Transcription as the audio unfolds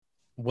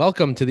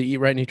Welcome to the Eat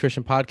Right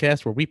Nutrition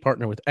Podcast, where we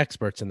partner with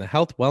experts in the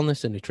health,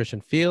 wellness, and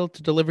nutrition field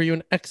to deliver you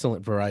an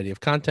excellent variety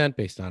of content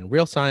based on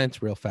real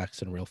science, real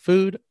facts, and real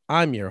food.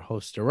 I'm your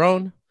host,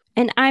 Daron.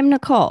 And I'm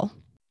Nicole.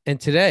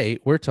 And today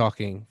we're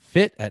talking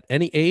fit at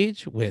any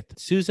age with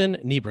Susan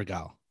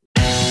Niebergall.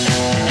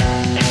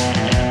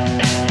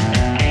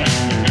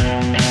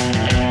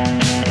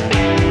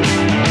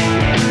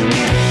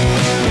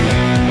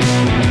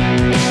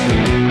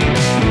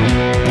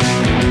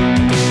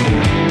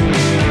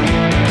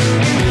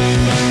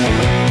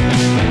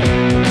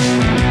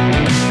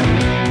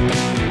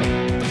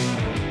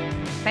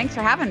 Thanks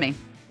for having me.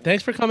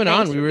 Thanks for coming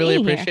on. We really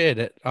appreciate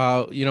it.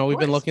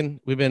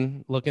 We've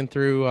been looking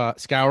through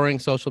scouring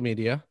social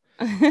media,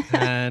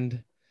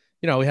 and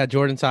we had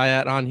Jordan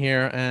Syatt on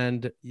here,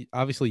 and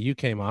obviously you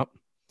came up,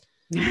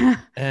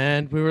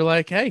 and we were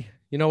like, hey,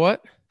 you know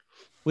what?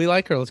 We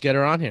like her. Let's get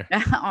her on here.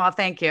 Oh,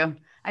 thank you.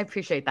 I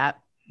appreciate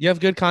that. You have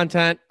good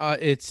content.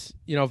 It's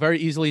very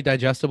easily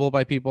digestible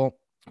by people,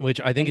 which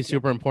I think is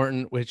super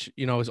important. Which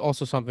is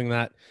also something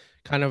that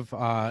kind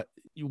of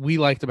we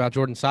liked about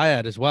Jordan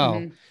Syatt as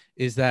well,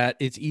 is that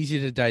it's easy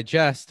to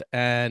digest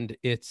and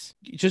it's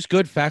just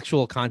good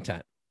factual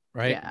content,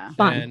 right? Yeah.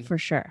 Fun for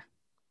sure.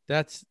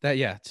 It's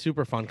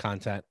super fun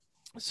content.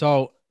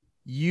 So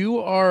you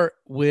are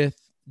with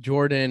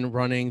Jordan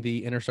running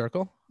the Inner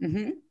Circle?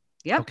 Mm-hmm.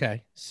 Yep.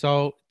 Okay.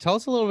 So tell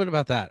us a little bit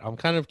about that. I'm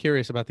kind of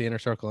curious about the Inner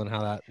Circle and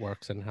how that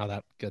works and how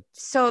that gets.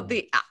 So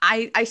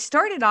I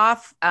started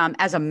off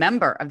as a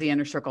member of the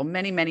Inner Circle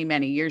many, many,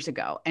 many years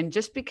ago, and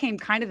just became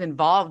kind of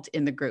involved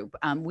in the group.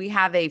 We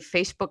have a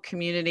Facebook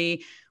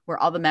community where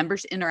all the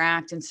members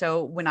interact. And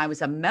so when I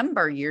was a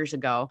member years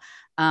ago,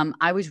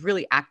 I was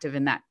really active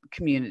in that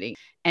community.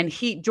 And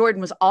Jordan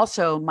was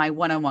also my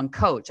one-on-one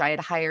coach. I had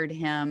hired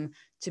him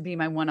to be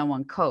my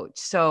one-on-one coach.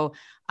 So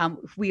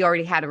we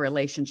already had a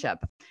relationship.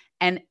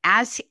 And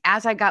as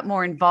I got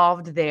more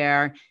involved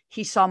there,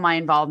 he saw my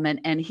involvement,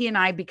 and he and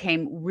I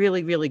became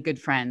really, really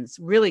good friends,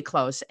 really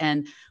close.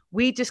 And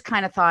we just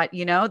kind of thought,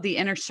 the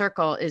Inner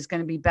Circle is going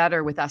to be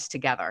better with us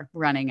together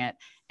running it.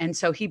 And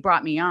so he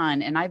brought me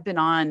on, and I've been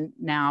on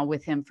now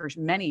with him for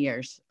many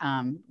years.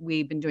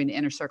 We've been doing the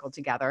Inner Circle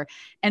together.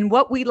 And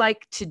what we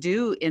like to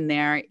do in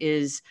there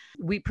is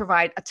we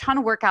provide a ton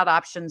of workout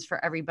options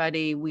for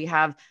everybody. We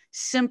have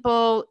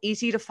simple,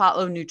 easy to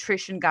follow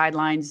nutrition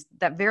guidelines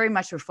that very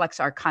much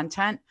reflects our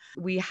content.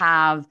 We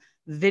have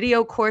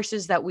video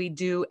courses that we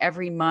do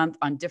every month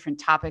on different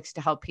topics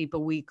to help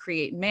people. We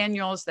create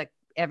manuals that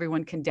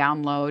everyone can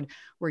download.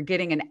 We're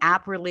getting an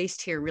app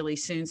released here really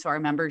soon, so our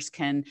members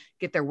can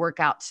get their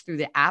workouts through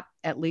the app,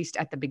 at least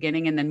at the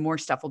beginning, and then more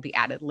stuff will be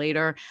added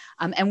later.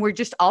 And we're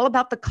just all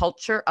about the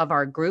culture of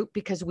our group,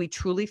 because we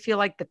truly feel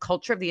like the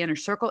culture of the Inner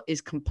Circle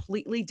is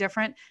completely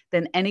different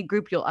than any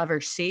group you'll ever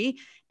see.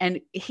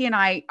 And he and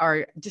I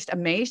are just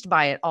amazed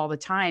by it all the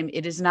time.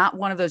 It is not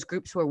one of those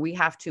groups where we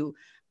have to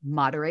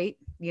moderate,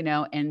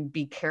 and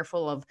be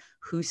careful of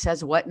who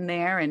says what in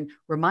there and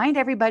remind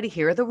everybody,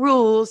 here are the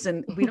rules.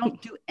 And we don't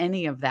do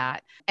any of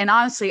that. And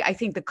honestly, I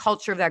think the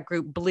culture of that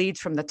group bleeds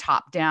from the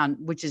top down,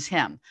 which is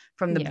him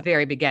from the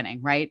very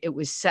beginning, right? It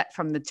was set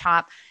from the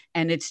top,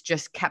 and it's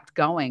just kept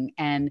going.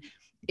 And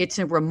it's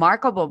a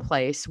remarkable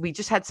place. We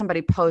just had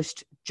somebody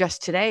post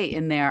just today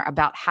in there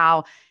about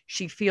how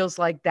she feels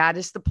like that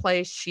is the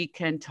place she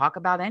can talk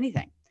about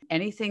anything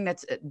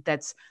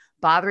that's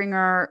bothering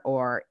her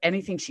or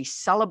anything she's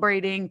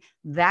celebrating.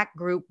 That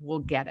group will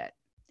get it.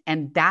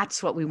 And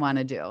that's what we want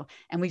to do.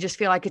 And we just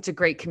feel like it's a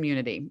great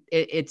community.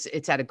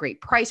 It's at a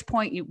great price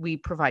point. We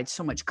provide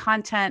so much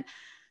content.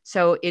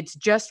 So it's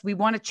just, we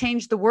want to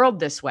change the world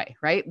this way,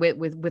 right?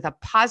 With a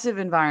positive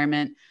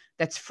environment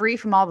that's free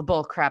from all the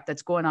bull crap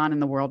that's going on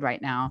in the world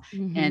right now.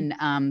 Mm-hmm.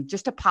 And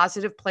just a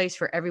positive place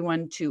for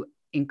everyone to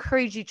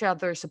encourage each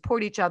other,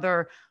 support each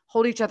other,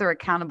 hold each other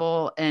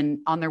accountable, and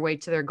on their way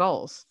to their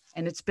goals.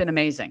 And it's been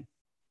amazing.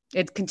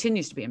 It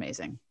continues to be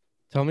amazing.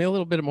 Tell me a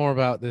little bit more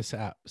about this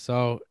app.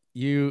 So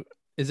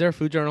is there a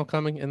food journal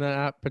coming in that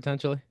app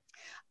potentially?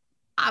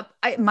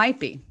 It might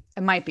be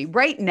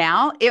right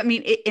now.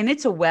 And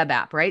it's a web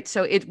app, right?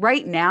 So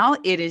right now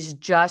it is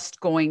just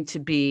going to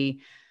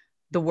be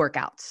the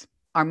workouts.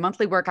 Our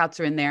monthly workouts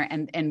are in there,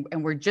 and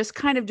we're just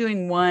kind of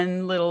doing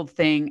one little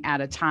thing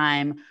at a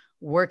time,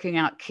 working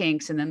out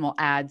kinks, and then we'll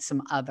add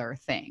some other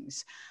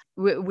things.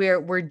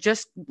 We're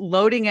just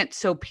loading it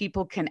so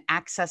people can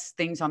access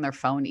things on their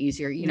phone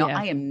easier.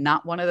 I am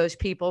not one of those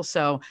people.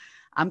 So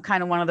I'm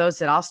kind of one of those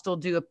that I'll still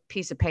do a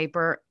piece of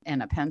paper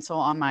and a pencil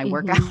on my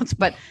workouts,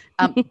 but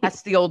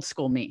that's the old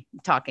school me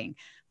talking.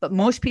 But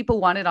most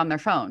people want it on their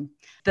phone.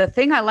 The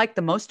thing I like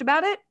the most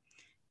about it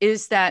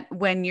is that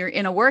when you're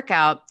in a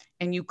workout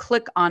and you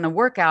click on a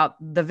workout,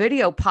 the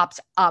video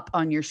pops up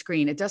on your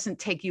screen. It doesn't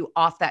take you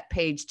off that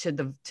page to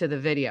the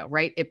video,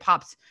 right?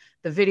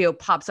 The video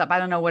pops up. I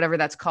don't know, whatever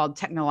that's called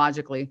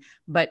technologically,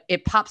 but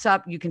it pops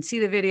up. You can see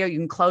the video, you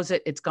can close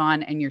it, it's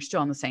gone, and you're still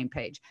on the same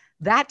page.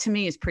 That to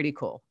me is pretty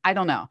cool. I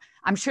don't know.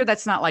 I'm sure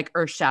that's not like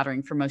earth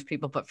shattering for most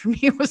people, but for me,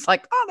 it was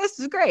like, oh, this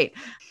is great.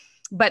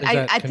 But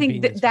I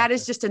think that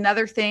is just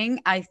another thing.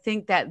 I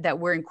think that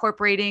we're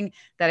incorporating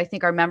that I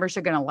think our members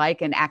are going to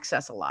like and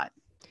access a lot.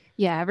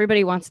 Yeah.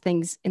 Everybody wants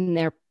things in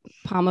their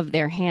palm of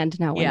their hand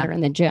now when they're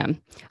in the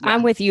gym. Yeah.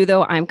 I'm with you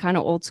though. I'm kind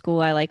of old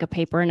school. I like a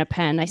paper and a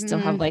pen. I still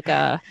have like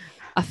a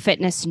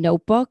fitness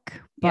notebook,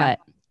 but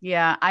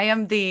yeah, I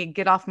am the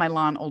get off my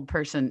lawn old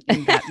person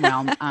in that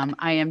realm.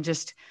 I am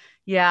just,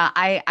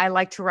 I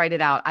like to write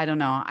it out. I don't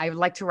know. I would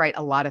like to write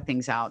a lot of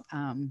things out.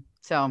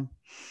 So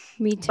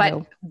me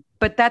too.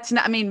 But that's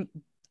not, I mean,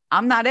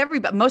 I'm not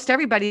everybody, most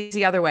everybody's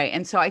the other way.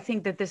 And so I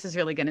think that this is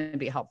really going to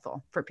be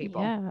helpful for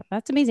people. Yeah,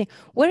 that's amazing.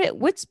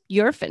 What's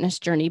your fitness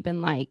journey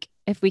been like?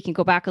 If we can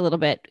go back a little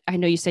bit, I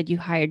know you said you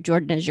hired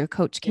Jordan as your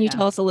coach. Can you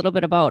tell us a little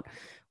bit about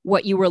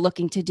what you were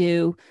looking to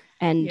do?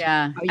 And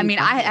I mean,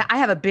 I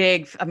have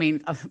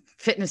a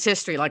fitness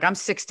history. Like I'm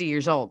 60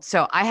 years old.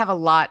 So I have a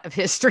lot of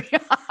history.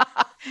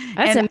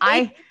 That's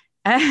amazing.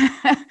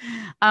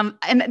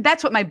 And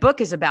that's what my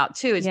book is about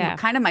too, is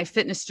kind of my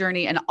fitness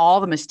journey and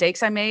all the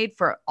mistakes I made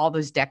for all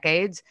those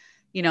decades.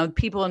 You know,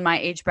 people in my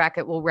age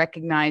bracket will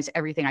recognize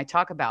everything I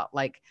talk about,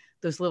 like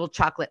those little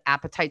chocolate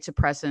appetite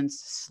suppressants,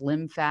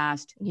 Slim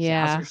Fast,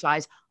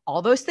 Jazzercise,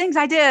 all those things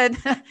I did.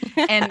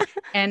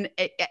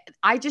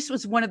 I just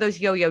was one of those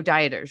yo-yo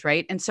dieters.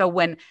 Right. And so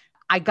when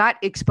I got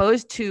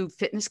exposed to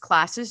fitness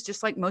classes,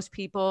 just like most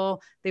people,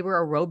 they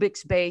were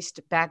aerobics based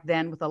back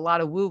then with a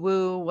lot of woo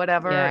woo,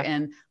 whatever,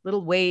 and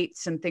little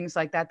weights and things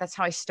like that. That's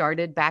how I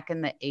started back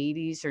in the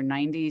 80s or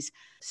 90s,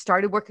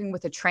 started working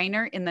with a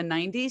trainer in the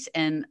 90s.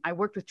 And I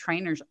worked with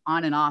trainers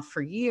on and off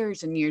for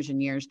years and years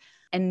and years,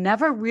 and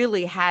never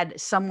really had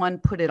someone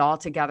put it all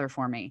together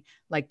for me.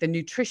 Like the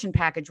nutrition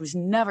package was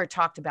never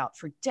talked about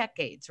for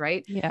decades,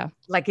 right? Yeah.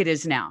 Like it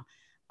is now.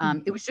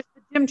 It was just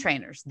the gym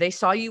trainers. They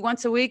saw you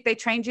once a week, they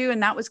trained you,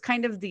 and that was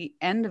kind of the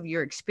end of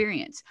your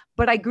experience.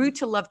 But I grew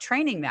to love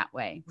training that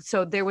way.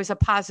 So there was a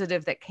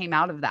positive that came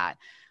out of that.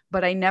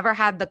 But I never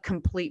had the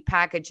complete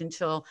package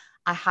until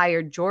I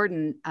hired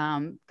Jordan.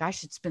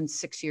 It's been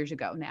 6 years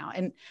ago now.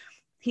 And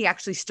he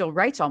actually still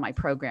writes all my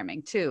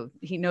programming too.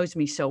 He knows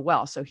me so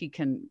well, so he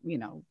can,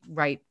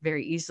 write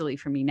very easily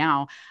for me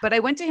now. But I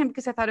went to him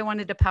because I thought I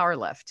wanted to power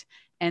lift.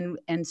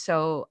 And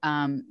so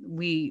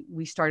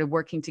we started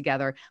working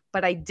together,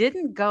 but I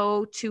didn't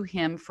go to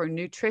him for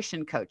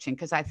nutrition coaching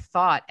because I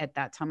thought at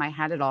that time I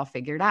had it all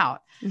figured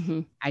out.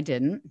 Mm-hmm. I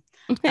didn't,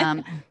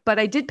 but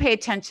I did pay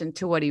attention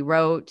to what he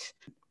wrote,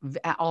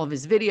 all of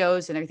his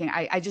videos and everything.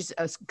 I just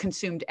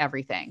consumed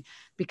everything,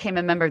 became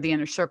a member of the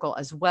Inner Circle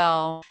as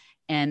well,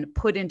 and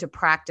put into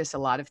practice a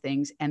lot of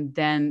things. And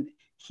then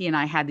he and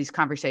I had these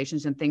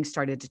conversations and things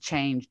started to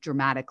change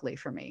dramatically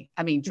for me.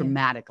 I mean,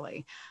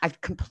 dramatically. I've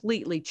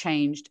completely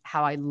changed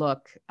how I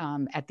look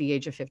at the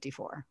age of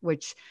 54,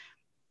 which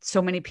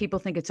so many people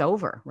think it's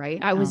over, right?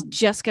 I was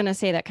just going to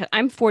say that because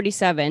I'm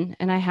 47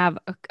 and I have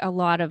a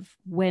lot of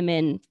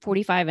women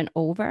 45 and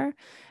over.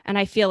 And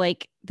I feel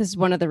like this is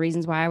one of the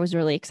reasons why I was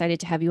really excited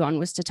to have you on,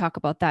 was to talk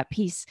about that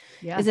piece,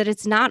 is that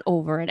it's not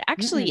over. And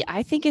actually,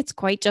 I think it's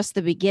quite just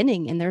the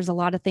beginning. And there's a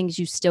lot of things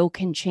you still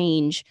can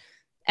change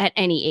at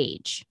any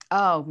age.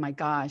 Oh my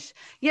gosh.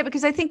 Yeah.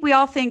 Because I think we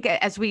all think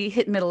as we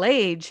hit middle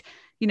age,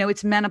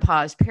 it's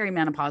menopause,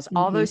 perimenopause,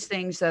 all those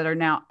things that are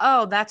now,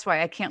 that's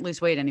why I can't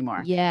lose weight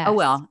anymore. Yeah. Oh,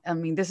 well, I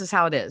mean, this is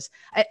how it is.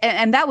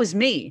 And that was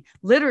me.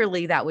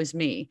 Literally, that was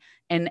me.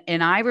 And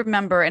I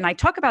remember, and I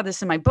talk about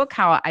this in my book,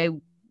 how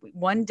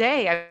one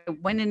day I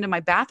went into my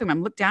bathroom,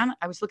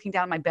 I was looking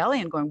down at my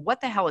belly and going, what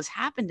the hell has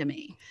happened to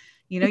me?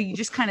 You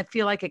just kind of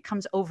feel like it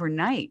comes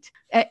overnight.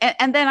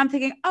 And then I'm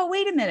thinking, oh,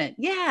 wait a minute.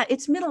 Yeah,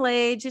 it's middle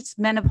age. It's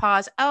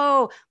menopause.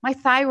 Oh, my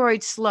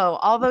thyroid's slow,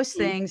 all those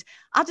things.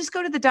 I'll just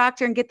go to the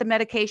doctor and get the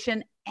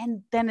medication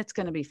and then it's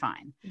going to be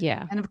fine.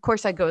 Yeah. And of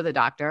course I go to the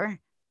doctor,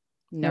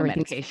 no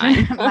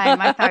medication.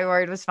 my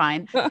thyroid was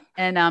fine.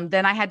 And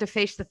then I had to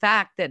face the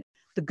fact that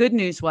the good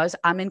news was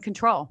I'm in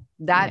control.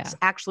 That's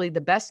actually the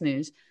best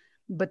news.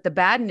 But the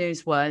bad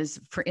news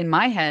was, in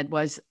my head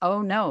was,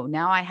 oh no,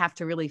 now I have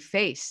to really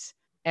face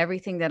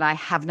everything that I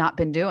have not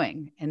been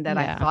doing and that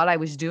I thought I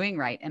was doing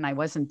right and I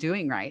wasn't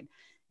doing right.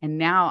 And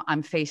now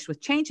I'm faced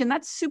with change. And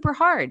that's super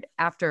hard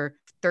after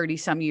 30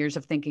 some years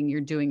of thinking you're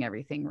doing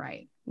everything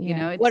right.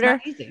 Yeah. It's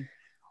not easy.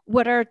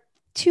 What are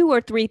 2 or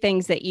 3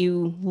 things that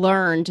you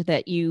learned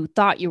that you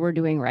thought you were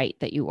doing right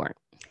that you weren't?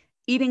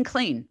 Eating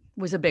clean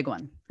was a big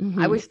one.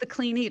 I was the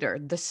clean eater,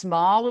 the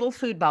small little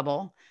food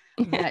bubble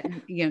that,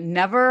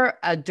 never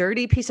a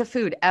dirty piece of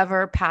food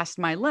ever passed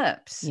my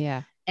lips.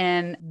 Yeah.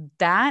 And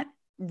that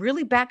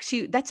really backs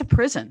you. That's a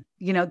prison,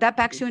 that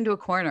backs you into a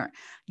corner.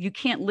 You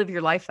can't live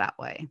your life that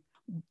way.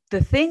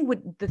 The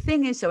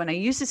thing is though, and I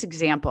use this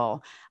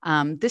example,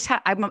 I'm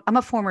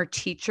a former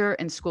teacher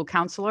and school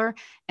counselor.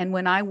 And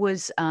when I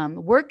was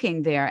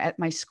working there at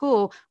my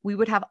school, we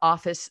would have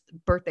office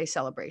birthday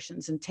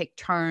celebrations and take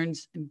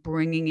turns in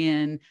bringing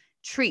in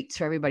treats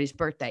for everybody's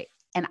birthday.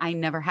 and I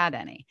never had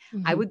any.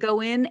 Mm-hmm. I would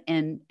go in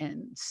and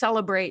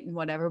celebrate and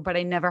whatever, but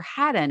I never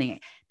had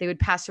any. They would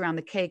pass around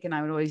the cake and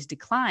I would always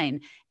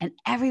decline. And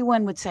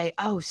everyone would say,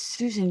 "Oh,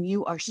 Susan,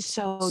 you are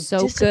so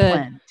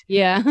disciplined." Good.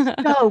 Yeah.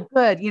 So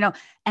good,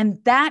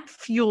 and that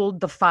fueled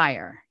the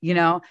fire,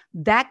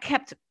 that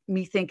kept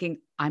me thinking,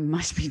 I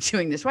must be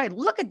doing this right.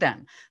 Look at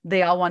them.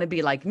 They all want to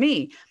be like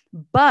me.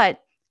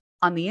 But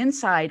on the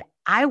inside,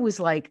 I was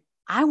like,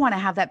 I want to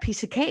have that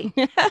piece of cake.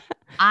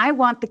 I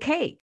want the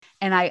cake.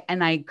 And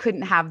I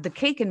couldn't have the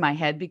cake in my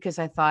head because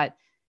I thought,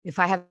 if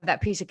I have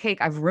that piece of cake,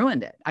 I've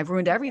ruined it. I've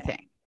ruined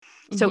everything.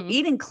 Mm-hmm. So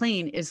eating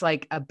clean is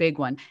like a big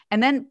one.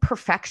 And then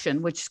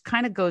perfection, which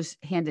kind of goes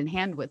hand in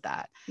hand with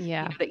that.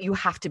 Yeah. That you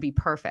have to be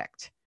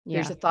perfect. Yeah.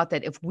 There's a thought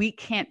that if we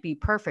can't be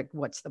perfect,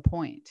 what's the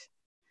point?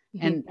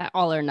 And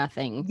all or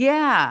nothing.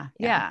 Yeah.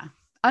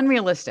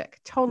 Unrealistic.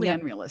 Totally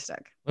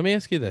unrealistic. Let me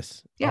ask you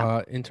this.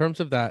 Yeah. In terms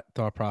of that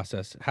thought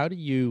process, how do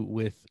you,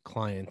 with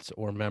clients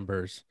or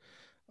members,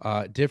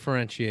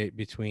 differentiate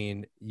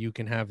between you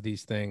can have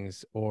these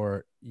things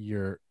or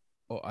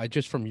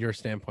just from your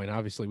standpoint?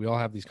 Obviously, we all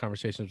have these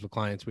conversations with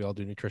clients. We all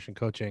do nutrition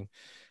coaching.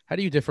 How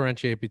do you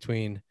differentiate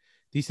between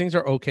these things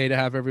are okay to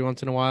have every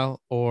once in a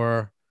while,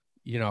 or,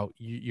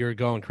 you're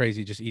going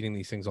crazy just eating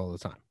these things all the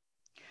time?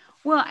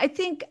 Well, I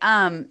think,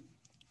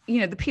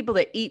 the people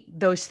that eat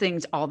those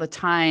things all the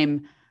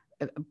time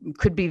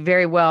could be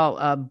very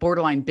well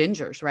borderline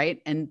bingers,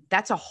 right? And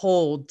that's a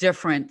whole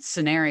different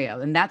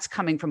scenario. And that's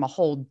coming from a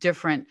whole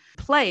different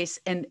place.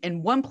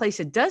 And one place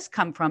it does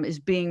come from is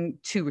being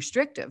too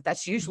restrictive.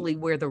 That's usually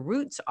where the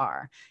roots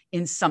are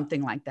in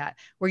something like that,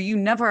 where you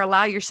never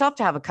allow yourself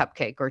to have a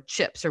cupcake or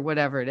chips or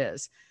whatever it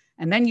is.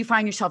 And then you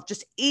find yourself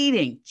just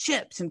eating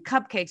chips and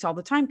cupcakes all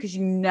the time because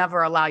you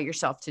never allow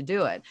yourself to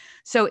do it.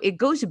 So it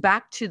goes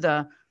back to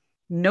the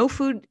no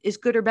food is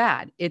good or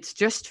bad. It's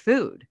just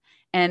food.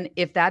 And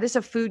if that is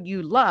a food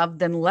you love,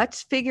 then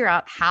let's figure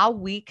out how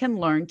we can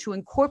learn to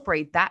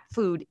incorporate that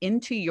food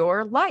into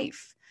your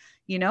life.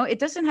 It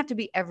doesn't have to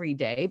be every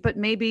day, but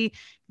maybe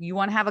you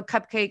want to have a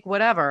cupcake,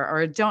 whatever,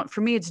 or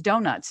for me, it's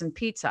donuts and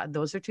pizza.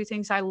 Those are two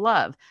things I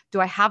love.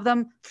 Do I have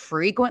them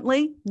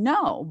frequently?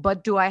 No.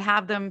 But do I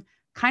have them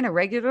kind of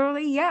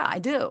regularly? Yeah, I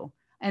do.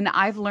 And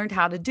I've learned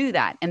how to do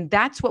that. And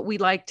that's what we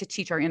like to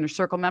teach our inner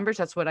circle members.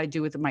 That's what I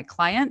do with my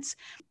clients.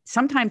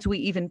 Sometimes we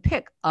even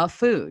pick a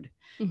food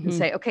and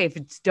say, okay, if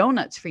it's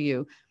donuts for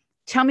you,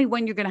 tell me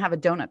when you're going to have a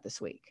donut this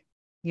week,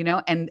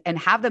 and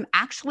have them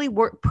actually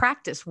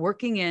practice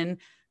working in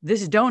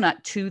this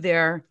donut to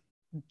their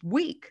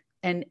week.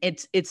 And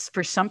it's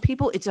for some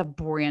people, it's a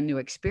brand new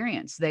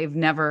experience. They've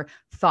never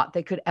thought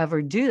they could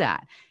ever do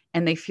that.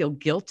 And they feel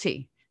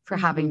guilty for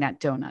having that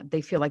donut. They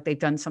feel like they've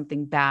done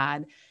something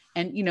bad.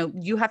 And,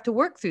 you have to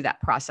work through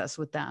that process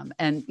with them.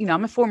 And,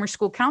 I'm a former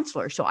school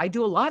counselor, so I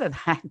do a lot of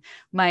that.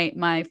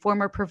 My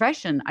former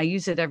profession, I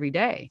use it every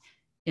day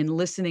in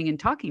listening and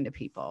talking to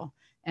people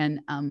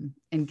and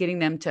getting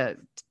them to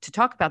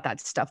talk about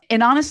that stuff.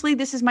 And honestly,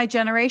 this is my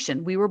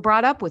generation. We were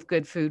brought up with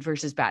good food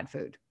versus bad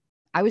food.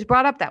 I was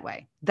brought up that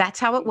way. That's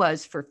how it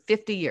was for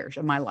 50 years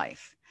of my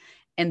life.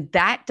 And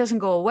that doesn't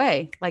go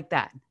away like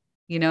that.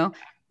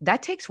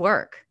 That takes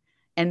work.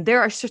 And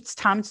there are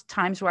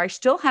times where I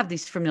still have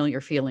these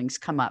familiar feelings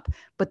come up.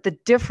 But the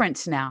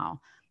difference now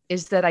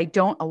is that I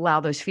don't allow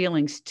those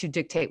feelings to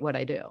dictate what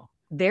I do.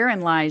 Therein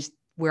lies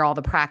where all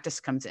the practice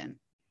comes in.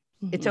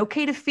 Mm-hmm. It's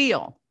okay to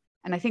feel.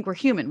 And I think we're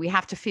human. We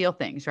have to feel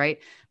things, right?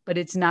 But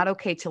it's not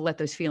okay to let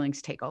those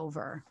feelings take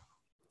over.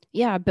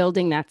 Yeah,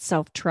 building that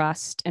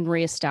self-trust and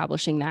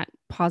reestablishing that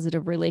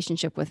positive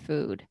relationship with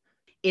food.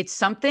 It's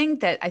something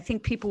that I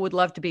think people would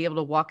love to be able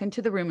to walk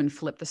into the room and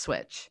flip the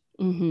switch.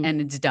 Mm-hmm. And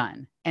it's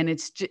done. And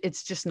it's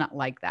just not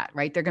like that,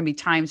 right? There are going to be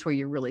times where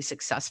you're really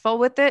successful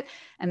with it.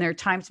 And there are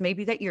times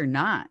maybe that you're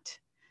not.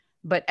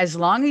 But as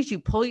long as you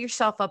pull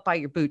yourself up by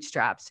your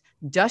bootstraps,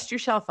 dust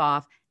yourself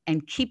off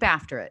and keep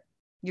after it,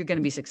 you're going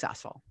to be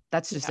successful.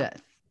 That's just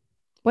it.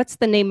 What's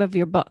the name of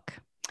your book?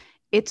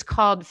 It's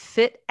called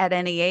Fit at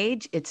Any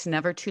Age. It's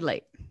Never Too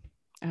Late.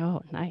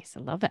 Oh, nice. I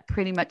love it.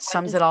 Pretty much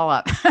sums it all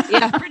up.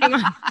 Yeah, pretty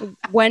much.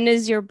 When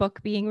is your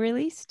book being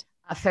released?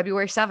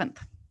 February 7th.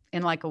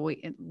 In like a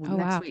week,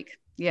 next week.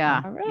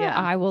 Yeah. All right. Yeah.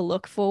 I will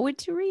look forward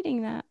to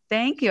reading that.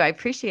 Thank you. I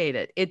appreciate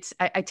it.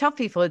 I tell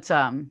people it's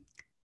going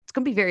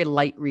to be very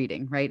light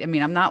reading, right? I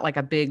mean, I'm not like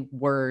a big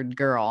word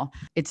girl.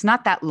 It's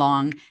not that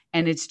long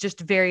and it's just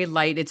very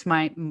light.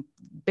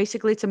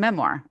 Basically it's a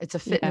memoir. It's a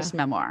fitness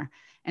memoir.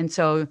 And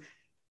so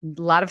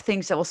a lot of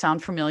things that will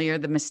sound familiar,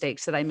 the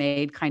mistakes that I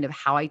made, kind of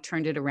how I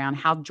turned it around,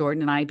 how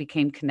Jordan and I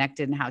became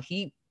connected and how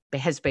he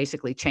has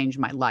basically changed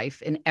my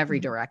life in every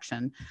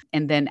direction.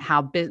 And then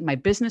how my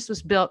business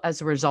was built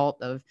as a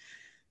result of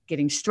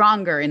getting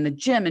stronger in the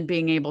gym and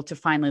being able to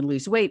finally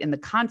lose weight and the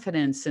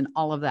confidence and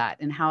all of that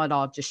and how it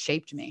all just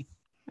shaped me.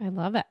 I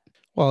love it.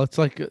 Well, it's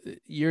like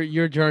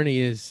your journey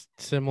is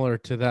similar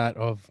to that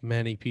of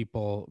many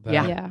people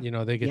that,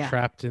 they get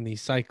trapped in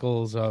these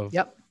cycles of,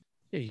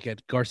 Yeah, you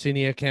get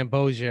Garcinia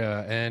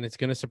cambogia, and it's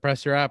going to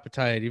suppress your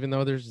appetite, even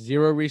though there's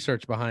zero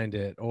research behind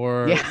it.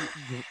 Or,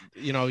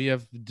 Yeah. you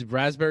have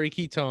raspberry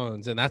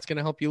ketones, and that's going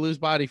to help you lose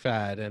body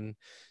fat and,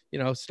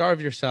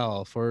 starve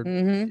yourself. Or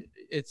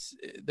it's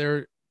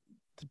there.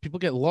 People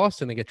get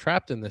lost and they get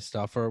trapped in this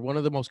stuff. Or one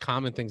of the most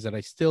common things that I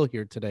still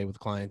hear today with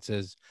clients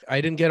is,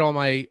 I didn't get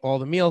all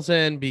the meals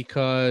in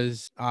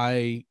because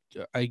I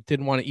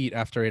didn't want to eat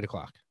after 8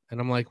 o'clock. And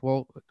I'm like,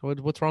 well,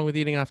 what's wrong with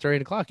eating after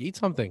 8 o'clock? Eat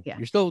something. Yeah.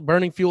 You're still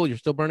burning fuel. You're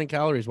still burning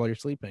calories while you're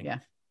sleeping. Yeah.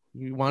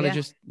 You want to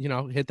just,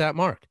 hit that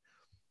mark.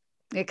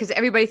 Yeah. Because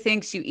everybody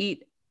thinks you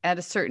eat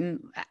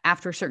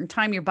after a certain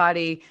time, your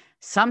body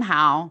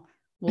somehow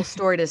will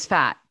store it as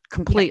fat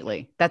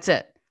completely. That's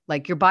it.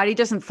 Like your body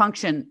doesn't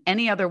function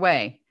any other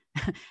way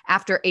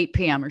after 8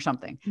 p.m. or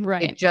something.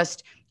 Right.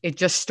 It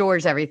just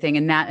stores everything,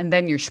 and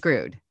then you're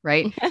screwed.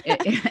 Right.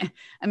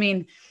 I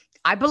mean,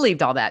 I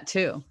believed all that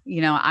too.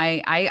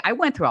 I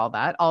went through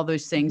all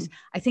those things.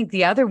 I think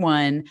the other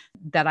one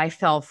that I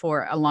fell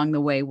for along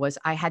the way was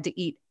I had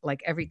to eat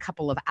like every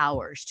couple of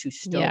hours to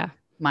stoke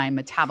my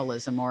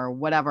metabolism or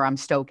whatever I'm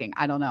stoking.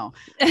 I don't know.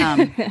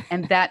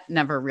 And that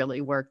never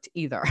really worked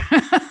either.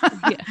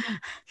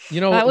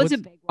 That was a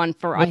big one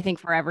I think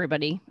for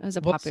everybody. It was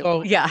a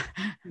popular.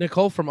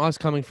 Nicole,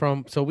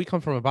 we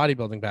come from a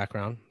bodybuilding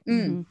background.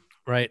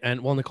 Right.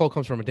 And Nicole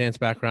comes from a dance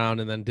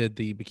background and then did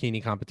the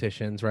bikini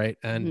competitions. Right.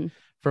 And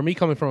for me,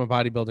 coming from a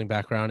bodybuilding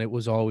background, it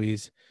was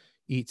always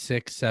eat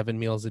 6-7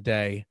 meals a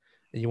day,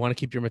 and you want to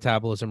keep your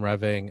metabolism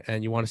revving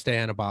and you want to stay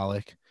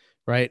anabolic.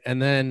 Right.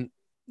 And then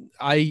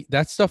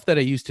that's stuff that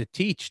I used to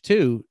teach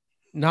too,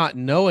 not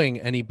knowing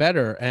any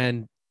better.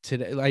 And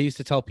today I used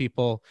to tell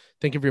people,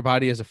 think of your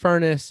body as a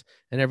furnace,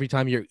 and every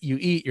time you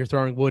eat, you're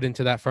throwing wood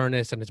into that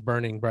furnace and it's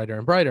burning brighter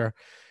and brighter.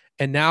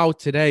 And now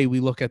today we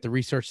look at the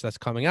research that's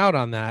coming out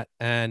on that,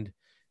 and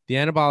the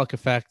anabolic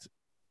effect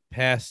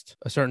past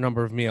a certain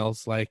number of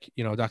meals, like,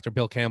 Dr.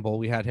 Bill Campbell,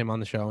 we had him on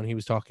the show and he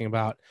was talking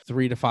about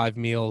 3 to 5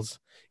 meals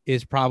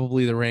is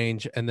probably the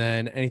range. And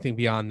then anything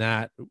beyond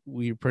that,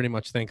 we pretty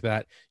much think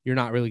that you're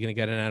not really going to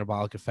get an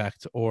anabolic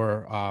effect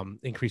or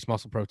increased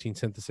muscle protein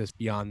synthesis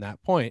beyond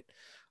that point.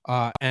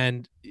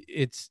 And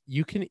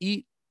you can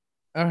eat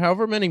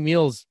however many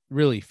meals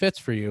really fits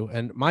for you.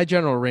 And my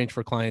general range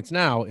for clients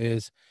now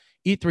is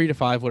eat 3 to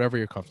 5, whatever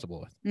you're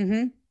comfortable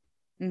with.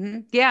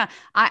 Yeah.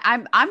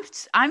 I'm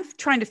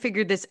trying to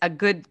figure this a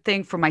good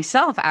thing for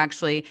myself,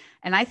 actually.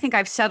 And I think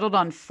I've settled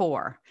on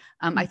 4.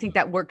 I think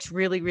that works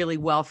really, really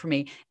well for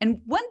me. And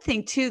one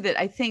thing too, that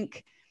I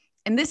think,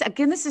 and this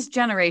is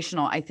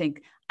generational.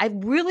 I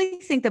really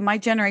think that my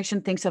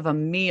generation thinks of a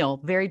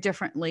meal very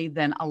differently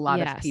than a lot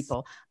of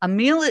people. A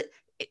meal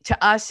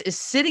to us is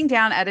sitting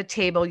down at a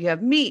table. You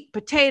have meat,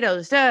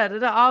 potatoes,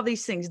 all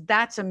these things.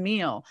 That's a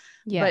meal.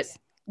 Yes.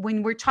 But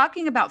when we're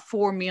talking about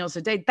 4 meals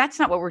a day, that's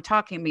not what we're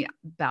talking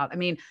about. I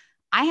mean,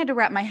 I had to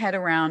wrap my head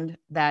around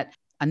that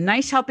a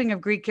nice helping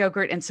of Greek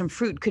yogurt and some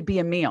fruit could be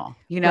a meal.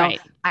 Right.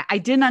 I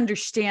didn't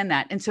understand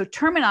that. And so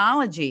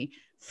terminology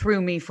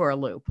threw me for a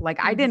loop. Like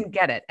I didn't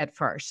get it at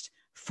first.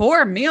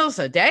 4 meals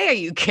a day? Are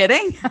you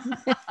kidding?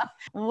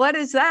 What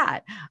is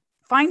that?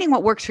 Finding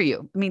what works for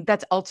you. I mean,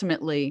 that's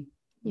ultimately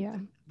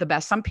the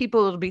best. Some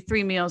people it'll be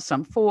 3 meals,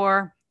 some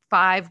 4,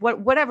 5,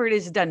 whatever it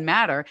is, it doesn't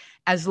matter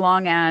as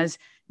long as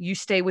you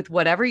stay with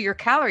whatever your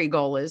calorie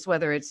goal is,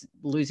 whether it's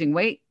losing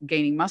weight,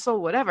 gaining muscle,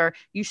 whatever,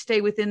 you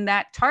stay within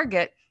that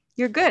target.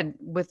 You're good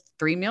with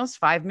 3 meals,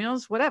 5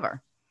 meals,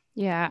 whatever.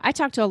 Yeah. I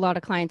talk to a lot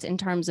of clients in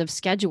terms of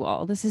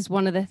schedule. This is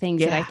one of the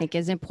things that I think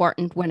is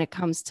important when it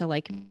comes to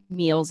like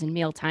meals and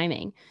meal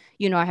timing.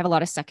 I have a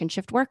lot of second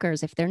shift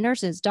workers. If they're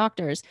nurses,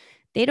 doctors,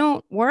 they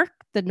don't work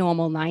the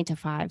normal 9 to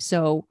 5.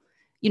 So,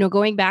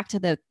 going back to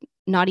the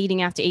not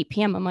eating after 8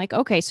 p.m. I'm like,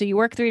 okay, so you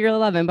work 3 to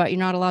 11, but you're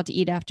not allowed to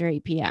eat after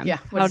 8 p.m. Yeah.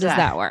 How does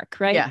that work?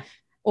 Right. Yeah.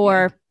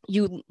 Or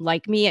you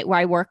like me, where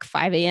I work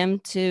 5 a.m.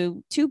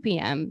 to 2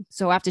 p.m.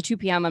 So after 2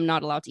 p.m., I'm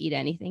not allowed to eat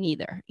anything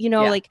either.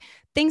 Like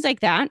things like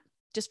that,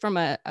 just from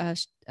a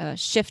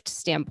shift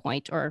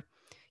standpoint or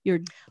your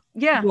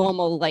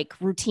normal like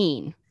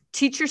routine.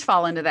 Teachers would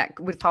fall into that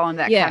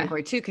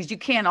category too, because you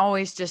can't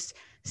always just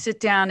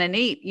sit down and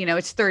eat.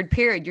 It's third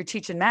period. You're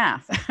teaching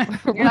math.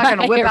 You're not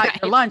going to whip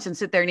out your lunch and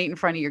sit there and eat in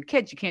front of your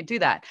kids. You can't do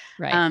that.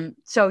 Right.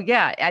 So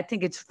yeah, I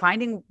think it's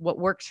finding what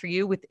works for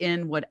you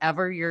within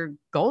whatever your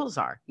goals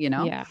are,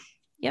 Yeah.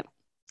 Yep.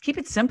 Keep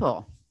it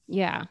simple.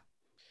 Yeah.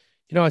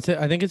 I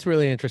think it's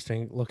really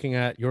interesting looking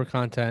at your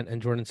content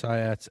and Jordan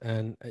Syatt's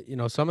and,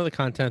 some of the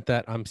content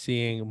that I'm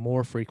seeing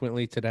more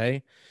frequently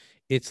today.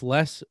 It's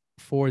less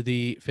for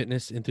the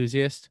fitness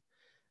enthusiast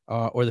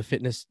or the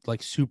fitness,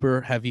 like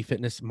super heavy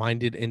fitness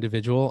minded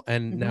individual.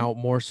 And now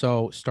more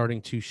so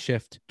starting to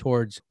shift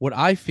towards what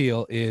I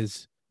feel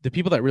is the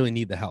people that really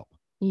need the help.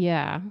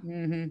 Yeah.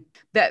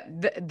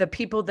 That the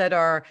people that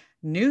are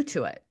new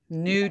to it,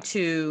 new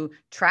to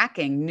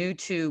tracking, new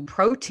to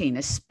protein,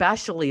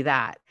 especially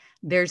that.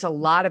 There's a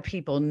lot of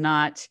people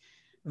not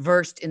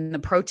versed in the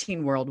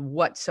protein world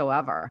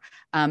whatsoever.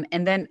 And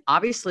then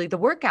obviously the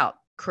workout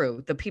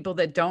crew, the people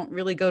that don't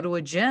really go to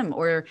a gym,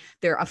 or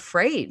they're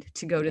afraid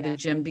to go to the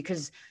gym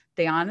because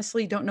they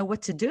honestly don't know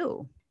what to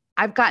do.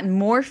 I've gotten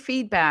more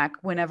feedback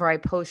whenever I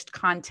post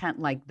content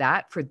like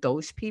that for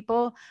those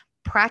people,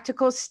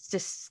 practical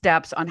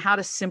steps on how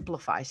to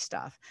simplify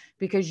stuff,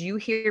 because you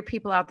hear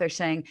people out there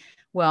saying,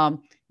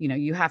 well,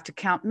 you have to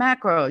count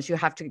macros, you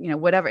have to,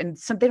 whatever. And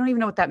they don't even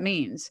know what that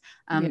means.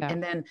 And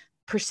then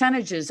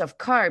percentages of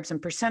carbs and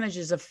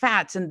percentages of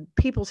fats, and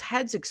people's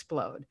heads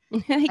explode.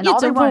 And all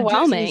they want to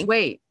do is lose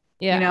weight,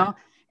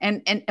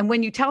 And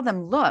when you tell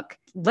them, look,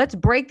 let's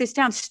break this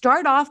down.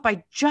 Start off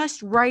by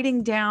just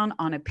writing down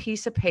on a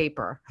piece of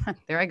paper.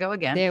 There I go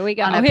again. There we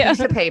go. On a piece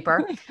of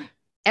paper,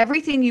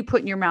 everything you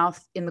put in your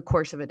mouth in the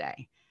course of a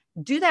day.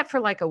 Do that for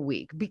like a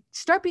week.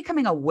 Start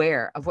becoming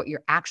aware of what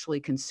you're actually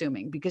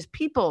consuming, because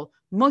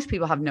most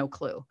people have no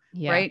clue,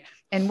 right?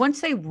 And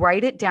once they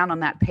write it down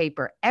on that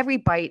paper, every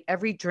bite,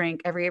 every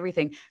drink,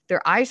 everything,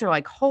 their eyes are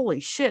like, holy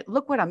shit,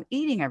 look what I'm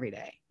eating every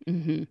day.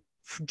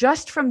 Mm-hmm.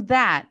 Just from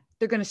that,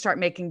 they're going to start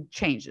making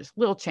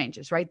little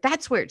changes, right?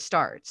 That's where it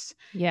starts.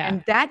 Yeah.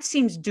 And that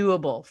seems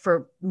doable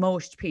for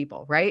most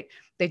people, right?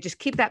 They just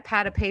keep that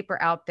pad of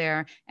paper out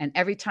there, and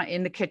every time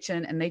in the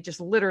kitchen, and they just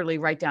literally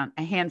write down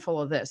a handful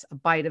of this, a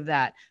bite of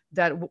that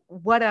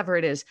whatever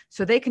it is,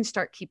 so they can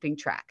start keeping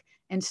track.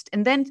 And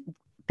then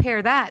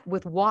pair that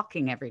with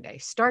walking every day.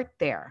 Start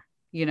there,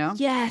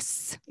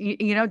 Yes.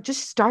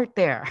 Just start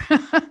there.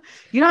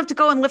 You don't have to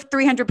go and lift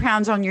 300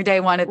 pounds on your day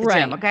one at the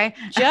gym. Okay.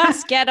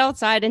 Just get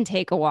outside and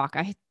take a walk.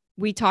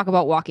 We talk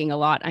about walking a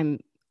lot. I'm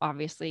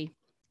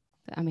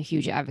a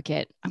huge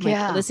advocate. I'm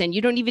like, listen,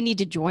 you don't even need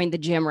to join the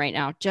gym right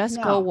now.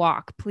 Just go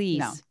walk, please.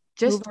 No,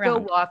 just go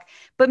walk,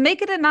 but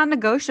make it a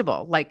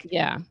non-negotiable. Like,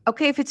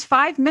 okay, if it's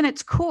 5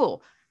 minutes,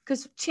 cool.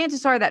 Because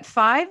chances are that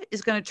 5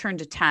 is going to turn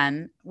to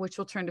 10, which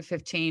will turn to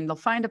 15. They'll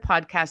find a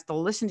podcast.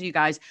 They'll listen to you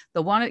guys.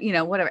 They'll want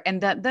to, whatever.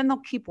 And then they'll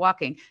keep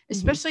walking,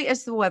 especially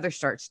as the weather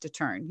starts to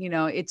turn.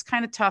 It's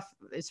kind of tough,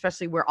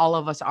 especially where all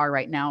of us are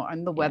right now.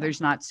 And the weather's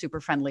not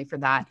super friendly for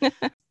that.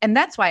 And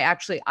that's why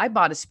actually I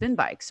bought a spin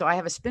bike. So I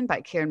have a spin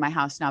bike here in my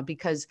house now,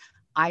 because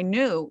I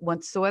knew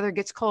once the weather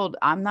gets cold,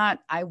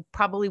 I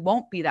probably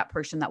won't be that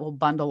person that will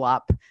bundle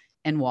up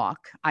and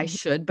walk. I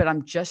should, but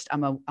I'm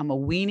a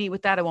weenie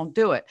with that. I won't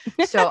do it.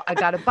 So I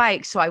got a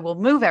bike, so I will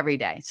move every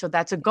day. So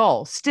that's a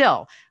goal.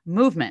 Still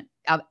movement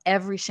of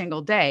every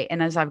single day.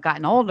 And as I've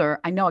gotten older,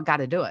 I know I got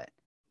to do it.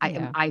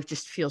 I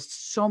just feel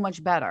so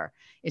much better.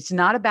 It's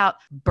not about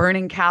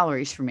burning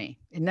calories for me.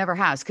 It never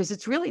has, because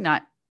it's really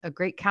not a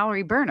great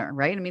calorie burner,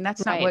 right? I mean,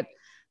 that's not what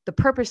the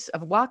purpose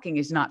of walking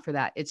is. Not for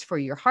that. It's for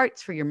your heart,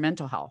 it's for your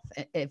mental health,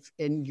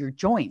 in your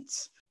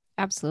joints.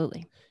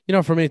 Absolutely.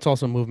 For me, it's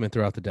also movement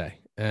throughout the day.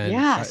 And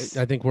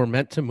I think we're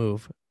meant to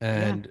move,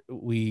 and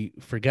we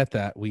forget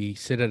that. We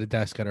sit at a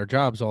desk at our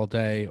jobs all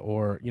day,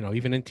 or,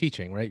 even in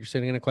teaching, right? You're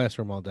sitting in a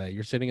classroom all day.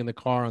 You're sitting in the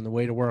car on the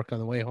way to work, on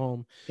the way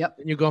home. Yep.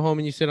 And you go home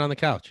and you sit on the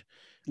couch.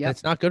 Yep.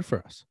 It's not good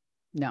for us.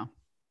 No,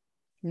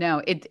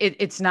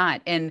 it's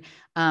not. And,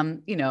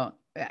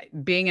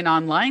 being an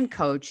online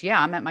coach,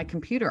 I'm at my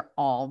computer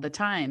all the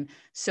time.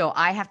 So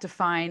I have to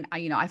find, I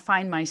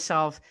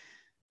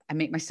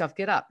make myself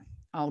get up.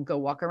 I'll go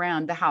walk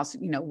around the house,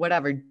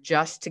 whatever,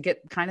 just to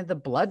get kind of the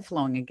blood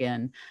flowing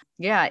again.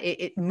 Yeah.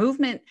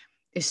 Movement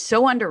is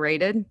so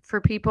underrated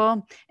for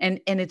people. And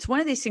it's one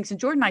of these things. And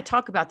Jordan and I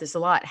talk about this a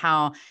lot,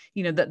 how,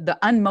 the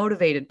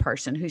unmotivated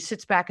person who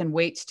sits back and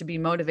waits to be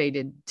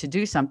motivated to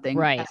do something,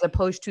 right, as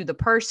opposed to the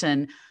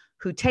person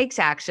who takes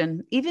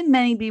action, even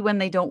maybe when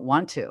they don't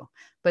want to,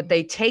 but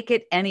they take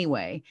it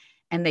anyway.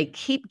 And they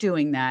keep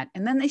doing that.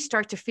 And then they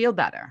start to feel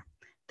better.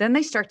 Then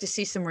they start to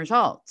see some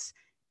results.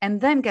 And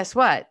then guess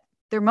what?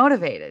 They're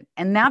motivated.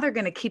 And now they're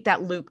going to keep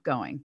that loop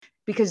going,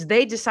 because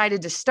they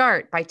decided to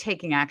start by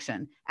taking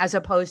action, as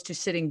opposed to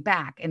sitting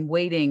back and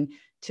waiting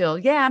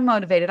till, I'm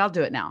motivated, I'll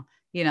do it now.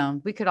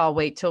 We could all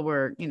wait till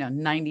we're,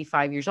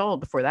 95 years old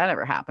before that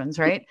ever happens,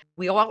 right?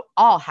 We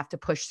all have to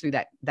push through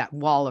that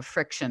wall of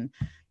friction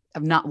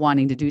of not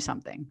wanting to do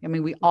something. I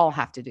mean, we all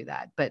have to do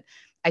that. But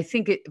I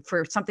think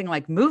for something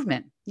like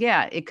movement,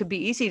 it could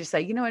be easy to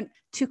say, what,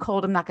 too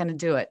cold, I'm not going to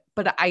do it.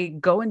 But I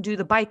go and do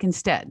the bike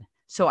instead.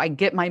 So I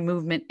get my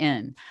movement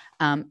in.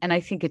 And I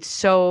think it's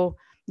so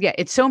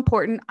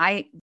important.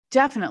 I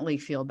definitely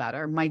feel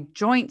better. My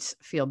joints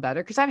feel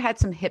better, because I've had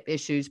some hip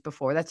issues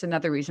before. That's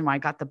another reason why I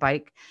got the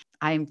bike.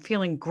 I'm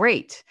feeling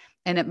great.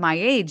 And at my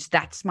age,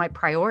 that's my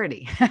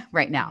priority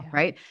right now,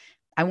 right?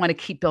 I want to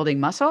keep building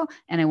muscle,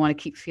 and I want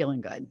to keep feeling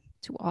good.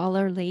 To all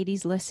our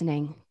ladies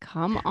listening,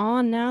 come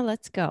on now,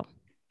 let's go.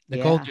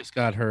 Nicole just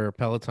got her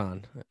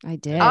Peloton. I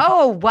did.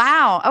 Oh,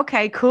 wow.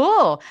 Okay,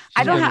 cool.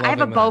 I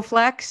have a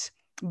Bowflex,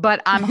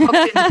 but I'm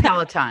hooked into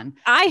Peloton.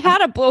 I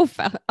had a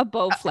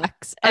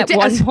Bowflex at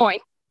one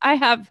point.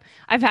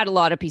 I've had a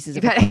lot of pieces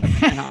of it.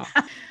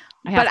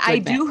 But I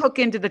do hook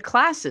into the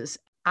classes.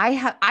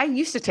 I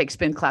used to take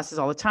spin classes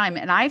all the time,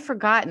 and I've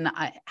forgotten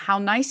how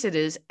nice it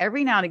is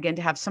every now and again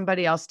to have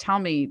somebody else tell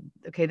me,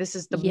 okay, this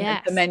is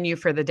the menu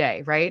for the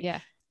day, right? Yeah.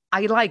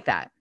 I like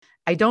that.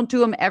 I don't do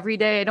them every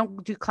day. I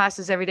don't do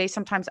classes every day.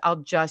 Sometimes I'll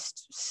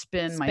just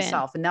spin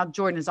myself. And now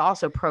Jordan has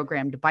also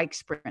programmed bike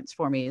sprints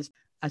for me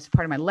as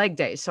part of my leg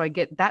day. So I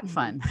get that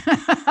fun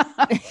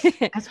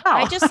as well.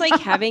 I just like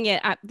having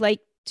it like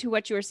to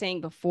what you were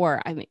saying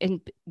before.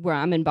 Where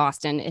I'm in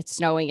Boston, it's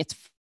snowing, it's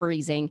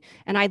freezing.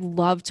 And I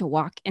love to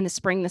walk in the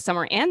spring, the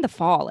summer, and the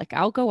fall. Like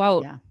I'll go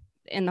out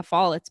in the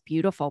fall. It's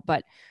beautiful.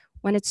 But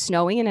when it's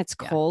snowing and it's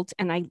cold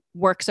and I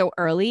work so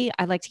early,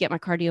 I like to get my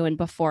cardio in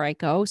before I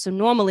go. So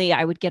normally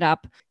I would get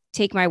up,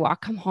 take my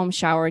walk, come home,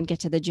 shower, and get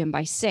to the gym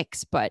by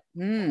 6. But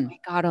oh my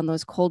God, on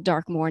those cold,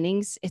 dark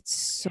mornings, it's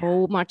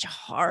so much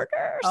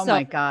harder. Oh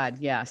my God.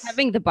 Yes.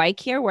 Having the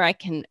bike here where I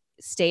can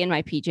stay in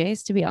my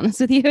PJs, to be honest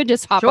with you,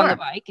 just hop on the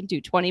bike and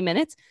do 20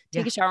 minutes,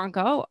 take a shower and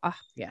go. Oh,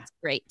 yeah. It's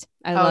great.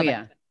 I love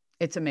it.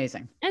 It's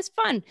amazing. It's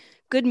fun.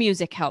 Good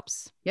music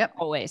helps. Yep.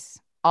 Always.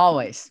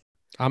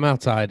 I'm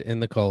outside in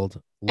the cold,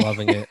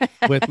 loving it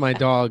with my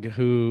dog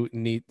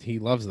he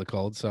loves the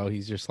cold. So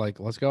he's just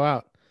like, let's go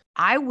out.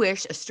 I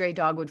wish a stray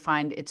dog would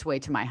find its way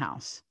to my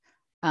house.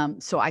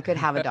 So I could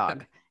have a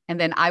dog. And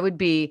then I would,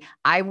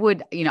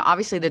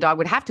 obviously the dog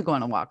would have to go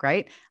on a walk,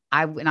 right?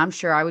 And I'm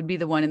sure I would be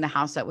the one in the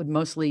house that would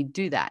mostly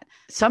do that.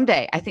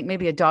 Someday, I think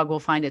maybe a dog will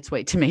find its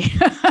way to me.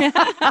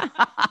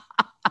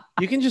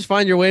 You can just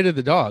find your way to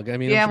the dog. I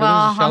mean,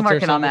 I'm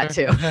working on that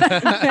too.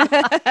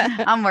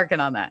 I'm working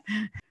on that.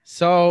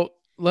 So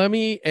let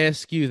me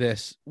ask you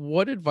this.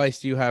 What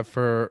advice do you have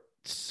for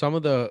some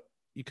of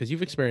because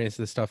you've experienced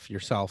this stuff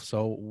yourself.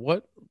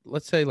 So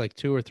let's say like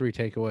 2 or 3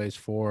 takeaways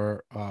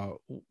for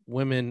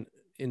women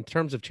in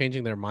terms of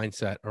changing their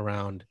mindset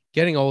around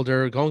getting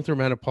older, going through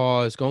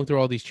menopause, going through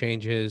all these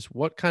changes.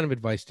 What kind of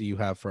advice do you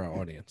have for our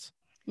audience?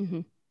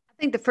 I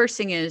think the first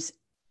thing is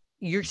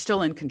you're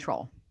still in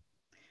control.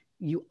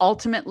 You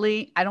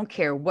ultimately, I don't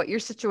care what your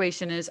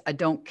situation is. I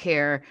don't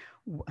care.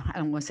 I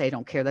don't want to say I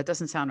don't care. That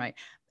doesn't sound right.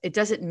 It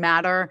doesn't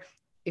matter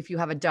if you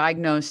have a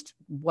diagnosed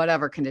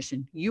whatever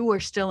condition, you are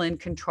still in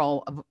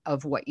control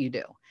of what you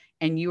do.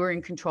 And you are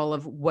in control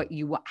of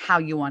how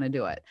you want to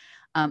do it.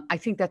 I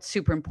think that's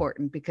super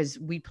important because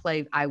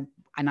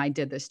I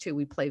did this too.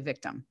 We play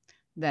victim,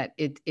 that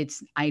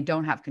I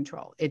don't have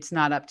control. It's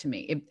not up to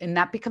me. And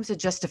that becomes a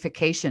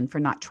justification for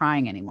not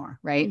trying anymore.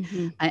 Right.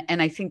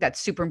 And I think that's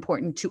super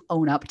important to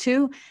own up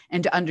to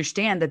and to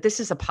understand that this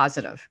is a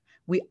positive.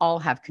 We all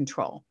have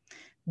control.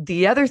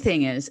 The other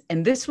thing is,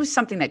 and this was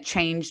something that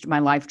changed my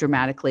life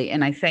dramatically,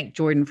 and I thank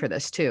Jordan for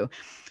this too,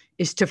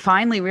 is to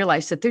finally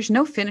realize that there's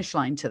no finish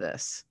line to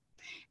this.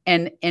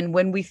 And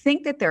when we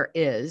think that there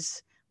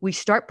is, we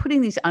start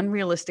putting these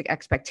unrealistic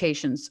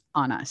expectations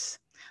on us.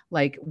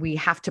 Like we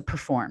have to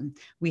perform,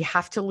 we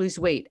have to lose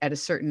weight at a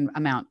certain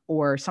amount,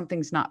 or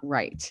something's not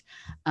right.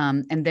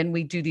 And then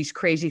we do these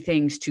crazy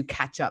things to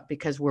catch up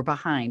because we're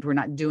behind, we're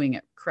not doing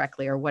it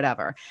correctly or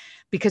whatever,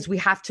 because we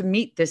have to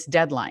meet this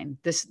deadline,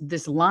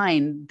 this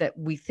line that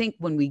we think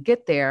when we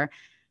get there,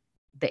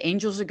 the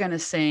angels are going to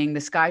sing,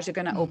 the skies are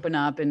going to open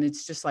up, and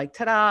it's just like,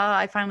 ta-da,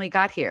 I finally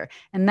got here.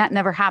 And that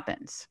never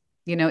happens.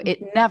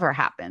 It never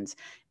happens.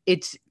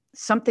 It's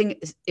something,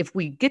 if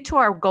we get to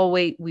our goal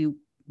weight,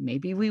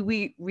 maybe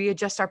we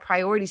readjust our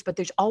priorities, but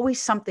there's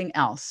always something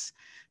else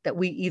that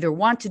we either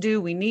want to do,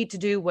 we need to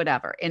do,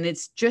 whatever. And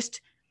it's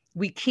just,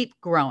 we keep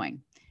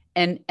growing.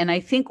 And I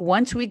think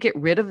once we get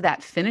rid of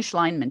that finish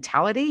line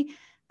mentality,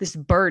 this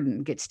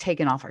burden gets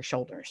taken off our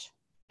shoulders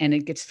and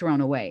it gets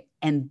thrown away.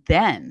 And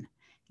then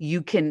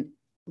you can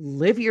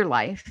live your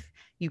life.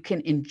 You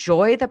can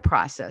enjoy the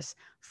process,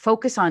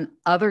 focus on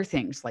other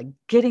things like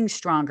getting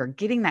stronger,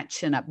 getting that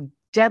chin up,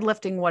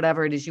 deadlifting,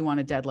 whatever it is you want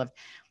to deadlift,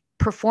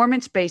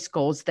 performance-based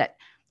goals that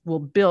will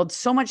build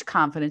so much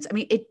confidence. I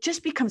mean, it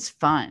just becomes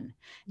fun.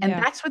 And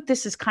that's what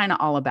this is kind of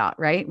all about,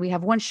 right? We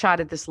have one shot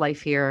at this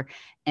life here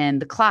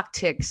and the clock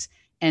ticks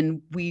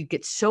and we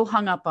get so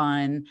hung up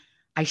on,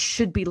 I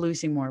should be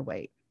losing more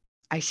weight.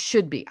 I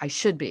should be,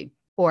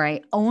 or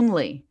I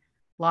only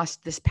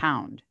lost this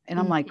pound. And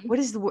I'm like, what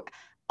is the word?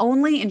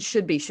 Only and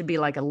should be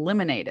like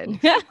eliminated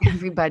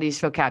everybody's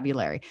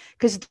vocabulary,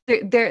 because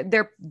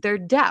they're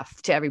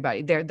deaf to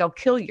everybody. They'll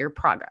kill your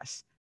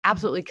progress.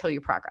 Absolutely kill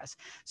your progress.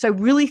 So I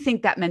really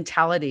think that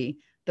mentality,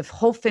 the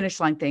whole finish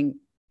line thing,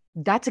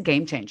 that's a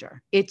game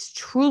changer. It's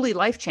truly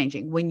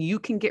life-changing when you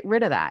can get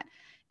rid of that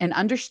and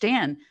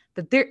understand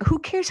that who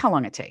cares how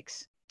long it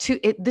takes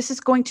this is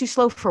going too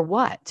slow for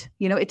what?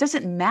 It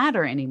doesn't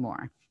matter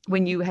anymore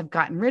when you have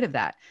gotten rid of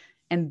that.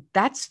 And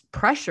that's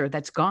pressure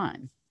that's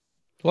gone.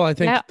 Well, I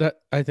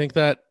think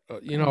that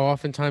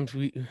oftentimes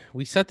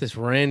we set this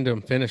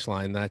random finish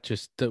line that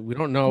we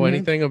don't know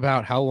anything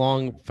about how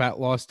long fat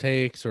loss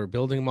takes or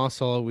building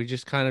muscle. We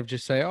just kind of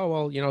just say, oh,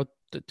 well,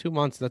 2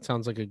 months, that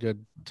sounds like a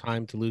good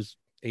time to lose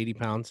 80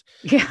 pounds.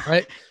 Yeah.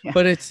 Right. Yeah.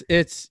 But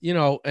it's,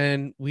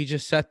 and we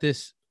just set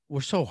this,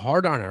 we're so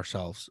hard on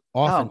ourselves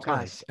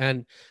oftentimes.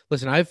 And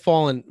listen, I've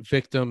fallen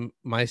victim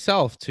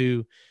myself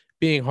to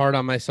being hard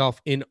on myself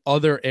in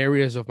other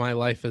areas of my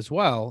life as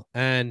well.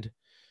 And,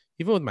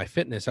 even with my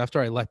fitness, after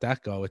I let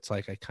that go, it's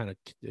like I kind of,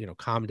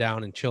 calmed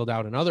down and chilled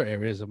out in other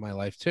areas of my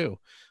life too.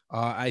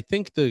 I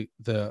think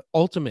the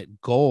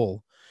ultimate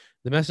goal,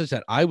 the message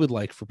that I would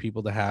like for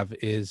people to have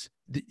is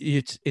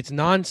it's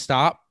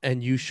nonstop,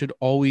 and you should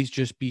always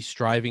just be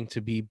striving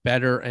to be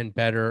better and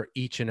better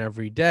each and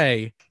every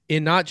day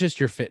in not just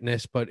your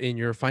fitness, but in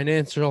your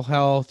financial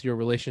health, your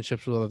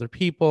relationships with other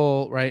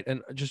people, right?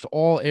 And just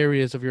all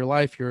areas of your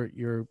life,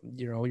 your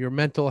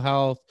mental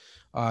health,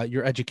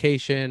 your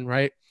education,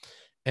 right?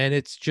 And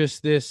it's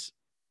just this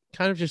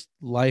kind of just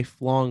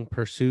lifelong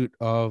pursuit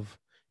of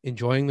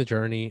enjoying the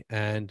journey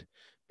and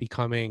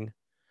becoming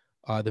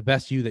the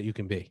best you that you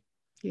can be.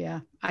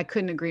 Yeah, I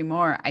couldn't agree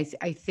more. I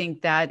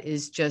think that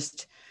is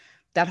just,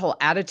 that whole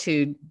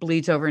attitude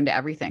bleeds over into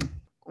everything.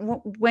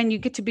 When you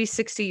get to be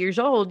 60 years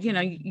old,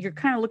 you're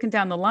kind of looking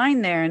down the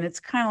line there, and it's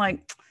kind of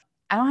like,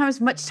 I don't have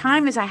as much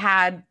time as I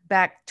had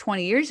back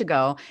 20 years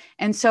ago.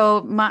 And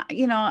so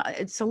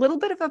it's a little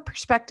bit of a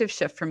perspective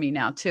shift for me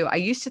now too. I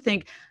used to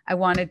think I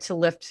wanted to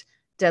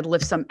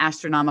deadlift some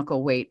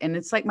astronomical weight. And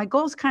it's like, my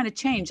goals kind of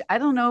changed. I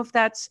don't know if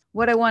that's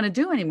what I want to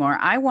do anymore.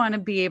 I want to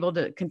be able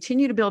to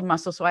continue to build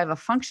muscle so I have a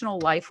functional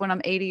life when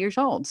I'm 80 years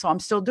old. So I'm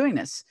still doing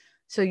this.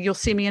 So you'll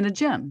see me in a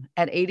gym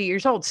at 80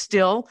 years old,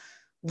 still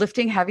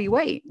lifting heavy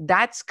weight.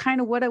 That's kind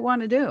of what I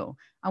want to do.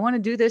 I want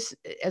to do this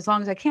as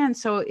long as I can.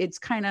 So it's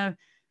kind of,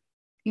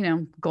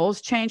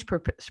 goals change,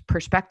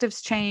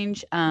 perspectives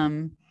change,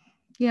 and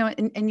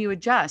you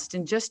adjust,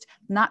 and just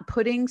not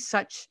putting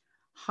such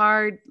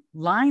hard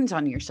lines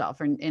on yourself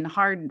and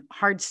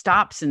hard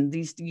stops. And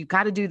these, you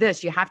got to do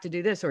this, you have to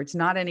do this, or it's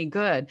not any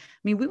good. I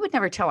mean, we would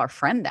never tell our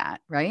friend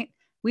that, right?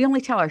 We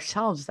only tell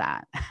ourselves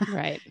that.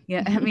 Right.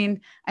 Yeah. I mean,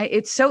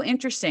 it's so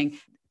interesting.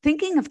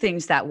 Thinking of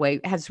things that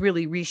way has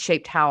really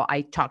reshaped how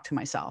I talk to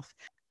myself.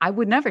 I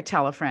would never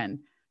tell a friend,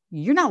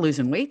 you're not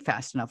losing weight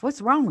fast enough.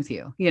 What's wrong with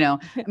you? I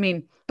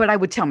mean, but I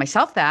would tell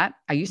myself that.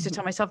 I used to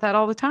tell myself that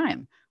all the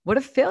time. What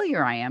a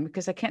failure I am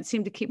because I can't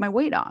seem to keep my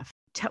weight off.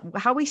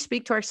 How we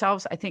speak to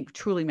ourselves, I think,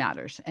 truly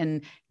matters.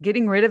 And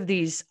getting rid of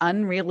these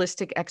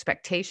unrealistic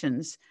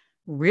expectations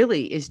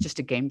really is just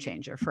a game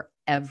changer for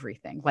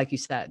everything, like you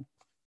said.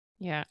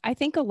 Yeah, I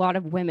think a lot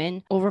of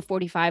women over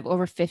 45,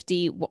 over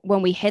 50,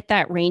 when we hit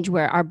that range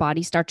where our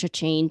bodies start to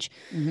change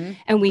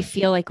and we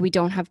feel like we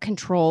don't have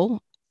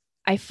control,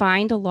 I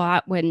find a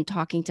lot when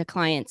talking to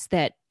clients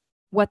that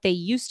what they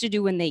used to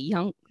do when they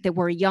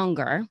were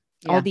younger,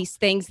 all these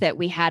things that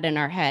we had in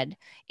our head,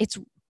 it's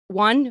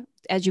one,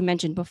 as you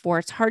mentioned before,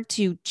 it's hard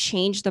to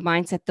change the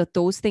mindset that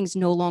those things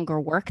no longer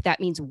work. That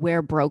means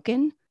we're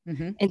broken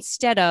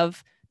instead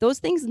of those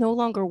things no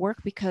longer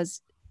work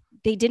because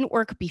they didn't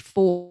work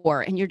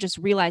before. And you're just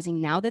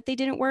realizing now that they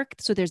didn't work.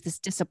 So there's this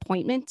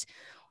disappointment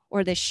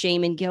or this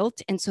shame and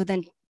guilt. And so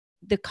then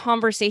the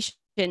conversation,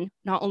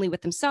 not only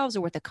with themselves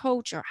or with a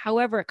coach or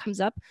however it comes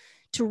up,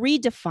 to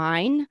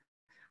redefine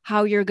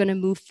how you're going to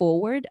move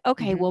forward.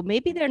 Okay, well,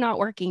 maybe they're not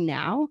working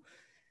now.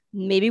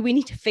 Maybe we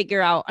need to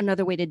figure out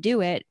another way to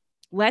do it.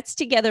 Let's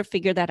together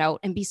figure that out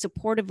and be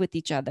supportive with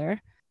each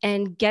other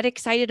and get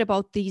excited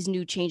about these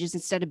new changes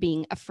instead of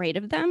being afraid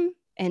of them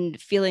and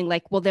feeling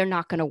like, well, they're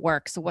not going to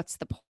work. So what's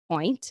the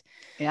point?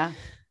 Yeah.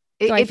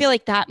 So I feel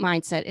like that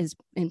mindset is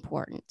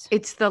important.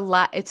 It's the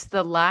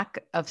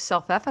lack of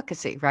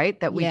self-efficacy, right?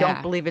 That we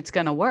don't believe it's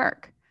going to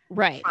work.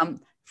 Right.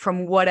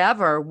 From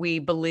whatever we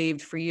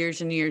believed for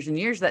years and years and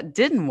years that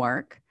didn't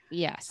work.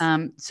 Yes.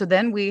 So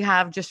then we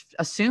have just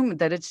assumed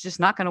that it's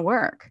just not going to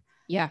work.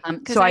 Yeah.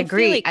 So I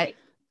agree. I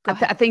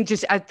think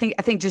just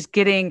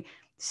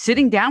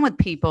sitting down with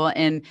people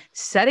and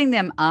setting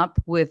them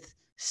up with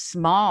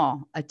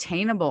small,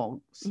 attainable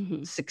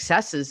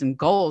successes and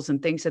goals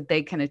and things that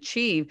they can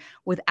achieve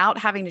without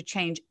having to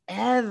change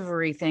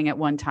everything at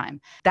one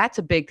time. That's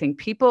a big thing.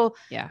 People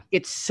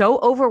get so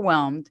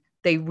overwhelmed.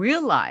 They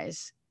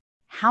realize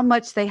how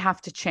much they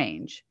have to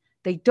change.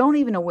 They don't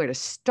even know where to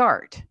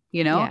start,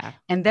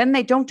 and then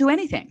they don't do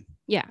anything.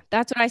 Yeah.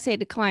 That's what I say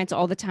to clients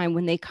all the time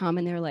when they come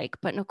and they're like,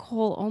 but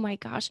Nicole, oh my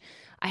gosh,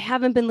 I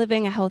haven't been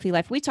living a healthy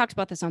life. We talked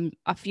about this on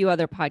a few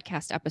other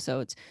podcast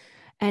episodes.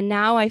 And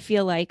now I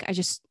feel like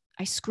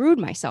I screwed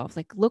myself.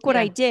 Like, look what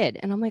I did.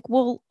 And I'm like,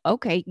 well,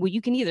 okay, well,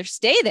 you can either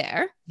stay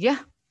there. Yeah.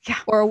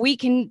 Or we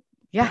can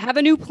have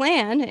a new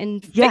plan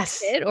and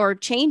fix it or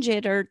change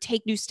it or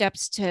take new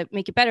steps to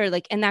make it better.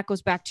 Like, and that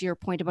goes back to your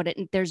point about it.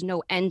 And there's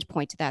no end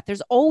point to that.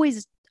 There's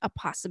always a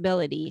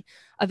possibility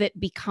of it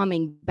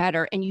becoming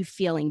better and you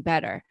feeling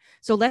better.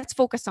 So let's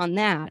focus on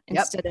that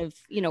instead of,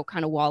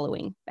 kind of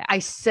wallowing back.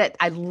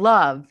 I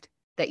loved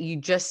that you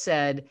just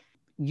said,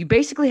 you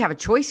basically have a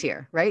choice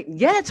here, right?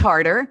 Yeah, it's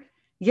harder.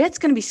 Yeah, it's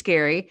going to be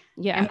scary.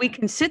 Yeah. And we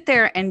can sit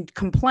there and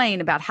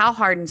complain about how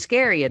hard and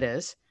scary it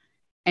is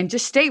and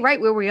just stay right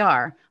where we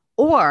are.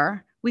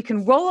 Or we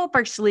can roll up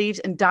our sleeves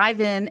and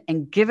dive in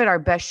and give it our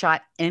best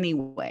shot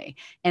anyway.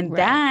 And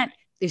that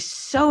is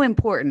so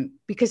important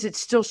because it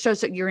still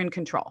shows that you're in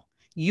control.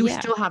 You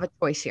still have a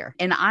choice here.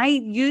 And I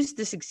use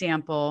this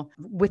example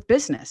with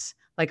business.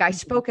 Like I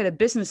spoke at a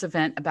business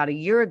event about a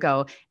year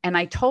ago, and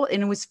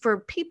and it was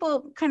for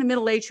people kind of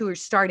middle-aged who are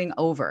starting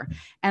over.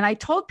 And I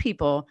told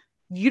people,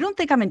 you don't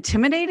think I'm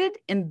intimidated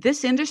in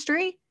this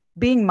industry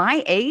being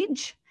my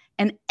age?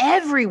 And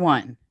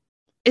everyone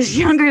is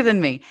younger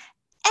than me.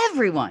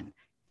 Everyone,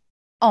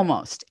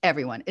 almost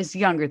everyone is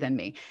younger than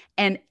me.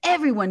 And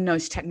everyone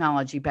knows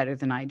technology better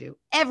than I do.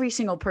 Every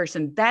single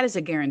person, that is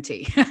a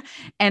guarantee.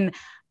 And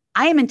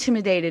I am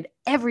intimidated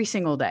every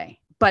single day.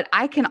 But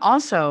I can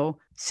also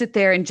sit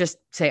there and just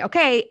say,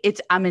 okay,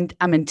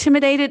 I'm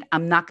intimidated.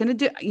 I'm not going to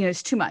do,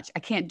 it's too much. I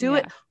can't do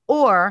it.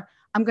 Or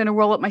I'm going to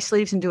roll up my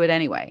sleeves and do it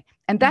anyway.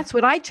 And that's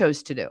what I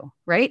chose to do.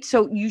 Right.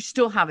 So you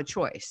still have a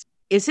choice.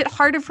 Is it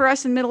harder for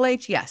us in middle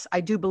age? Yes, I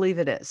do believe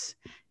it is.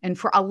 And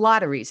for a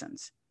lot of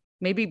reasons,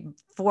 maybe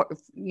for,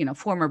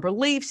 former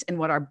beliefs and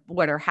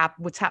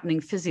what's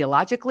happening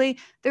physiologically.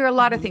 There are a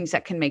lot of things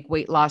that can make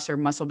weight loss or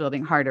muscle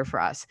building harder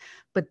for us,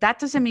 but that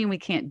doesn't mean we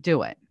can't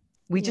do it.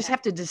 We just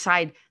have to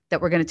decide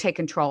that we're going to take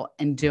control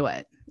and do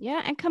it.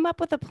 Yeah. And come up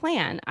with a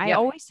plan. I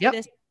always say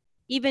this,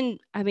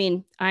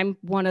 I'm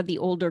one of the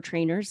older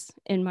trainers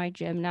in my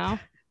gym now,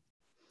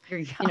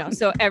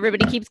 so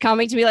everybody keeps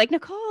coming to me like,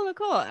 Nicole.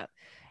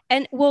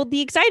 And well, the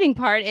exciting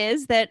part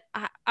is that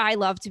I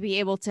love to be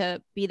able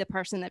to be the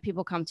person that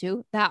people come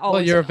to.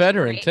 You're a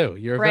veteran too.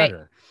 You're a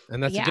veteran,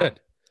 and that's good.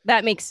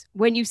 That makes,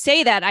 when you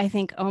say that, I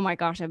think, oh my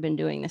gosh, I've been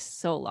doing this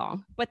so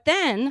long. But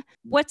then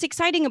what's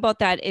exciting about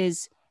that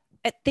is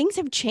things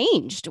have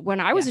changed. When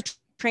I was a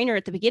trainer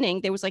at the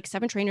beginning, there was like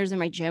 7 trainers in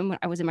my gym when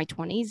I was in my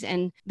 20s,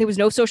 and there was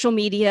no social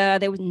media.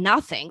 There was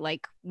nothing.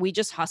 Like we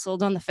just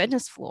hustled on the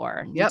fitness floor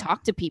and we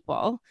talked to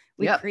people.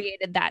 We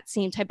created that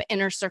same type of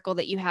inner circle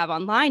that you have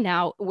online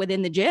now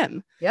within the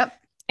gym. Yep.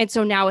 And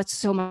so now it's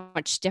so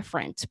much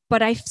different.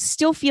 But I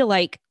still feel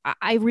like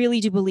I really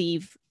do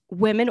believe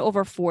women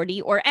over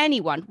 40 or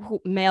anyone,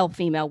 male,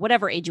 female,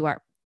 whatever age you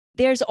are,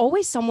 there's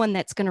always someone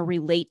that's going to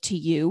relate to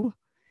you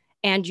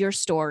and your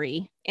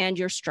story and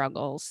your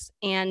struggles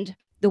and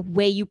the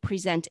way you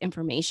present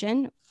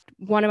information.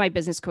 One of my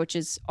business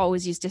coaches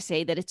always used to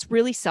say that it's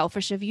really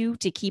selfish of you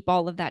to keep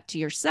all of that to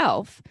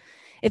yourself.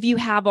 If you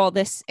have all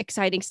this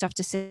exciting stuff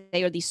to say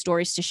or these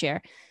stories to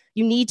share,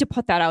 you need to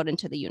put that out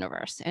into the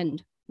universe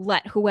and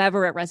let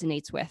whoever it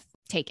resonates with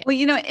take it. Well,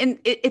 and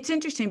it's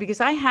interesting because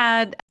I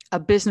had a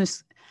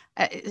business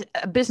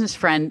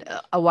friend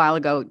a while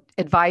ago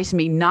advise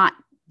me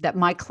that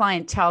my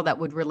clientele that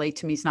would relate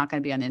to me is not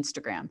going to be on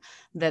Instagram,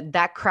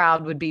 that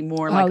crowd would be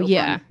more like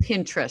on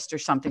Pinterest or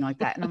something like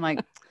that. And I'm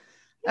like,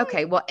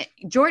 okay, well,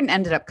 Jordan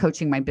ended up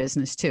coaching my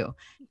business too.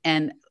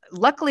 And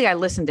luckily I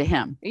listened to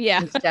him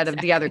instead of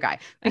the other guy,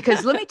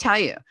 because let me tell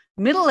you,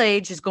 middle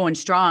age is going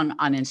strong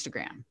on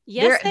Instagram.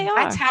 Yes, they are.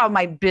 That's how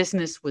my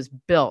business was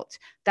built.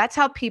 That's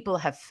how people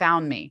have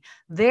found me.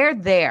 They're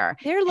there.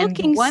 They're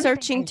looking,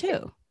 searching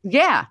too.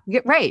 Yeah,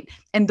 right.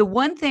 And the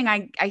one thing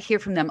I hear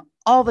from them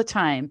all the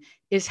time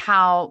is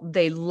how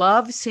they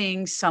love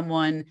seeing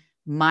someone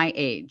my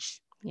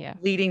age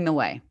leading the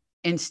way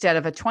instead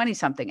of a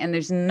 20-something. And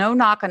there's no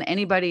knock on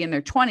anybody in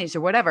their 20s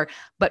or whatever.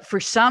 But for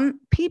some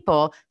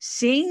people,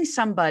 seeing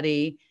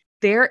somebody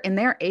there in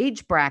their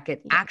age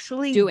bracket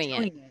actually doing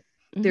it.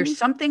 Mm-hmm. There's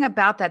something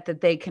about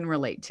that they can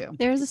relate to.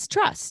 There's this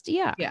trust.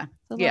 Yeah. Yeah.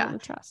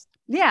 Trust.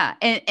 Yeah.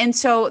 And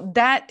so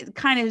that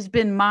kind of has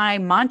been my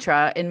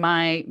mantra and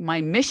my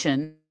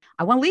mission.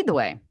 I want to lead the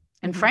way.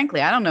 And frankly,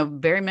 I don't know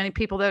very many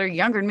people that are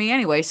younger than me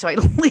anyway. So I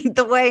lead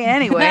the way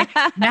anyway,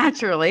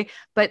 naturally.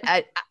 But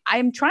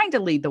I'm trying to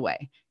lead the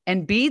way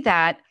and be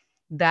that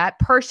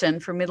person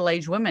for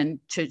middle-aged women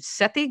to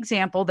set the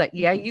example that,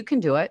 you can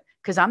do it.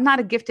 Because I'm not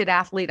a gifted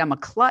athlete. I'm a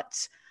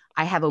klutz.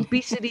 I have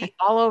obesity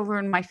all over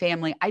in my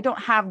family. I don't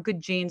have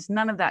good genes,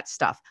 none of that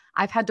stuff.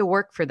 I've had to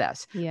work for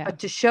this. Yeah. But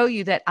to show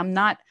you that I'm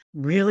not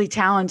really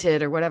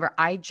talented or whatever,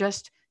 I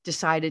just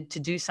decided to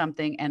do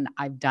something and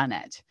I've done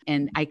it.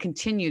 And I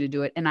continue to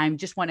do it. And I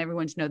just want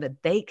everyone to know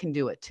that they can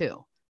do it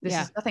too. This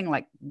is nothing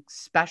like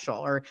special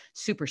or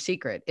super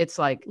secret. It's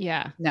like,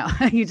 no,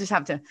 you just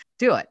have to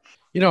do it.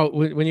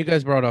 When you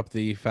guys brought up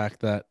the fact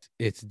that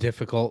it's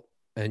difficult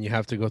and you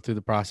have to go through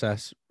the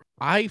process,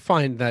 I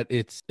find that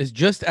it's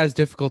just as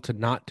difficult to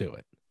not do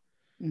it.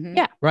 Mm-hmm.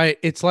 Yeah. Right.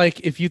 It's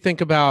like if you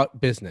think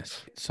about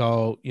business.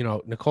 So,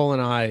 Nicole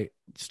and I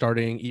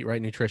starting Eat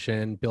Right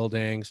Nutrition,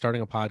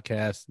 starting a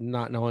podcast,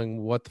 not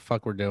knowing what the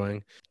fuck we're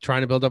doing,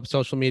 trying to build up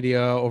social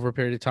media over a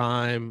period of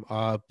time,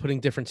 putting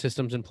different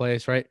systems in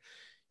place. Right.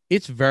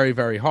 It's very,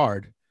 very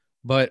hard.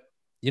 But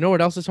you know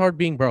what else is hard?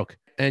 Being broke.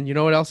 And you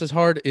know what else is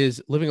hard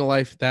is living a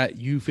life that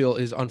you feel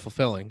is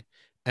unfulfilling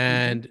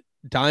and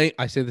dying.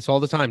 I say this all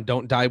the time.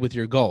 Don't die with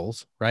your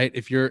goals, right?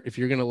 If you're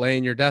going to lay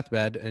in your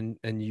deathbed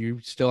and you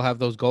still have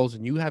those goals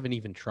and you haven't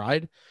even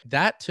tried,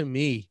 that to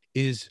me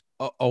is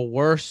a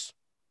worse,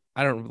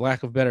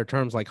 lack of better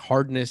terms, like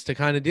hardness to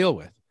kind of deal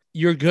with.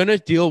 You're going to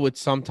deal with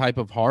some type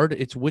of hard.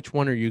 It's which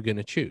one are you going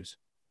to choose?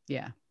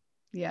 Yeah.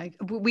 Yeah.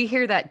 We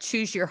hear that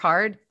choose your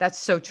hard. That's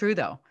so true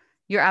though.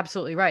 You're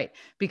absolutely right.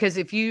 Because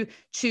if you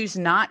choose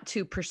not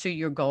to pursue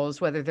your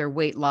goals, whether they're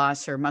weight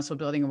loss or muscle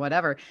building or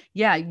whatever,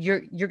 yeah, you're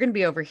going to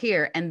be over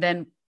here, and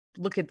then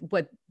look at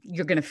what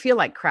you're going to feel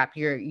like crap.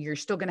 You're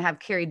still going to have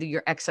carried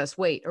your excess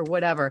weight or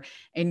whatever,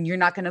 and you're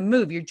not going to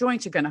move. Your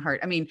joints are going to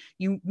hurt. I mean,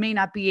 you may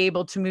not be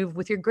able to move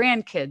with your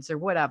grandkids or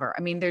whatever.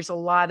 I mean, there's a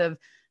lot of,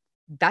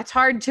 that's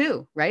hard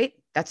too, right?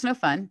 That's no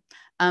fun.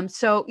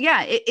 So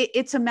yeah,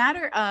 it's a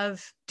matter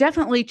of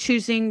definitely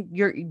choosing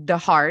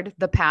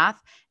the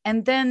path,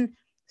 and then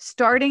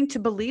starting to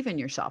believe in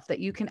yourself that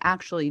you can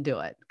actually do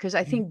it. Because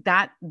I think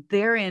that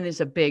therein is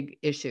a big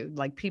issue.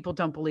 Like, people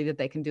don't believe that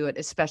they can do it,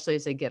 especially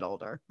as they get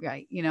older,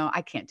 right?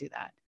 I can't do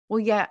that. Well,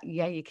 yeah,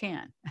 you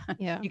can.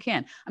 Yeah. You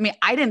can. I mean,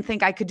 I didn't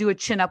think I could do a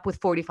chin up with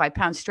 45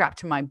 pounds strapped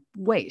to my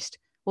waist.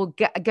 Well,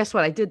 guess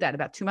what? I did that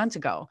about 2 months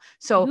ago.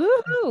 So,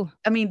 Woo-hoo.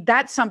 I mean,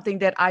 that's something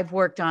that I've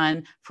worked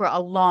on for a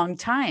long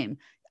time.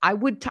 I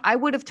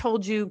would have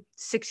told you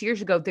 6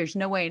 years ago, there's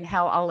no way in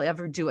hell I'll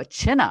ever do a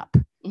chin up,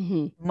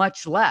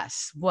 much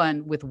less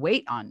one with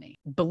weight on me.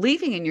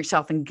 Believing in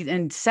yourself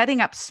and setting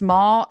up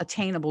small,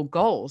 attainable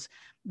goals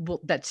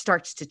that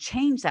starts to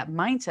change that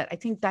mindset. I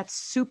think that's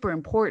super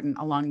important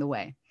along the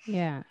way.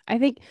 Yeah, I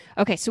think,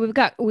 okay, so we've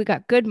got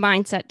good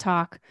mindset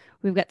talk.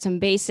 We've got some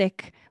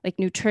basic like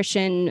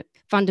nutrition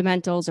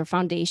fundamentals or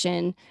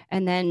foundation,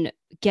 and then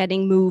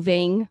getting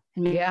moving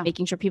and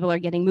making sure people are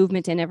getting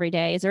movement in every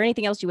day. Is there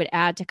anything else you would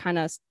add to kind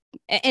of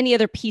any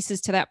other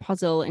pieces to that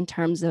puzzle in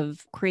terms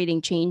of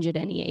creating change at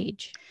any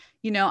age?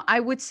 I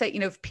would say,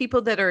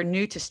 people that are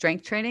new to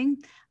strength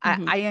training,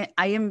 I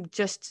am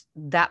just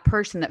that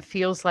person that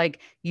feels like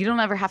you don't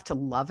ever have to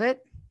love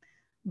it,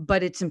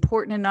 but it's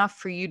important enough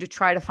for you to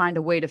try to find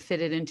a way to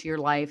fit it into your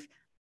life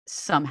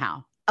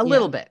somehow, a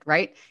little bit,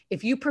 right?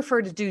 If you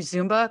prefer to do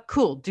Zumba,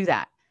 cool, do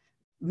that.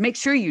 Make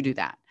sure you do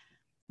that.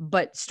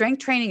 But strength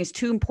training is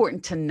too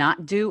important to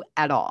not do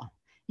at all.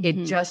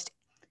 It just,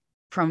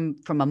 from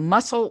a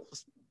muscle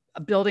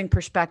building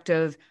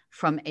perspective,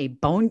 from a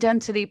bone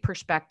density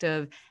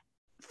perspective,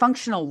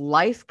 functional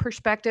life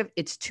perspective,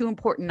 it's too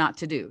important not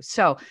to do.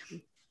 So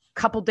a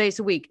couple days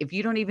a week, if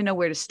you don't even know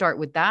where to start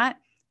with that,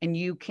 and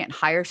you can't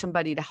hire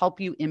somebody to help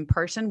you in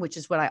person, which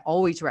is what I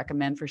always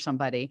recommend for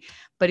somebody.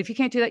 But if you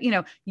can't do that,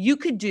 you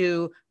could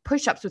do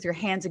push-ups with your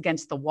hands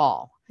against the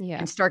wall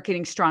and start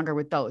getting stronger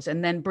with those.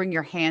 And then bring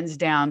your hands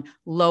down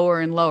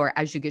lower and lower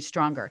as you get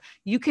stronger.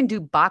 You can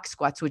do box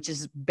squats, which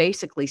is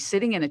basically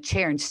sitting in a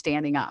chair and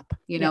standing up,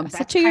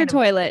 sit to your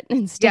toilet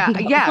and stand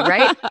up. Yeah.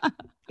 Right.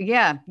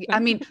 Yeah. I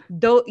mean,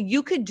 though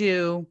you could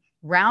do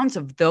rounds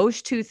of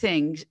those two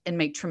things and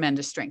make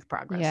tremendous strength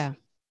progress. Yeah.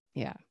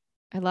 Yeah.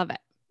 I love it.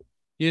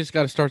 You just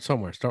got to start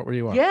somewhere. Start where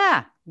you are.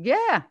 Yeah.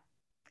 Yeah.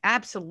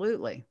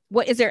 Absolutely.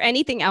 What is there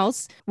anything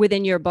else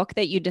within your book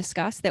that you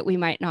discuss that we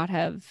might not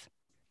have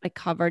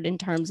covered in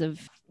terms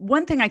of?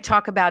 One thing I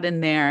talk about in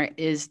there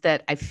is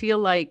that I feel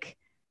like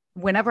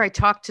whenever I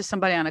talk to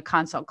somebody on a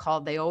consult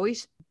call,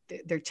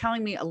 they're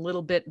telling me a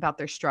little bit about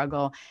their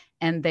struggle,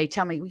 and they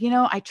tell me,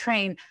 I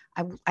train,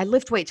 I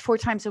lift weights 4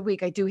 times a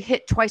week. I do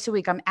HIIT twice a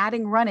week. I'm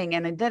adding running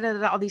and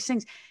all these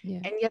things.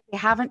 Yeah. And yet they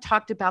haven't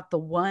talked about the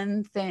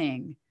one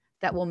thing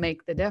that will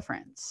make the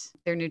difference,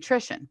 their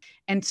nutrition.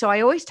 And so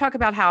I always talk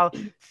about how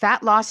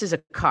fat loss is a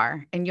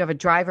car, and you have a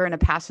driver and a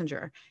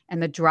passenger,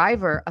 and the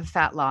driver of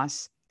fat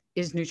loss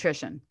is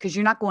nutrition, because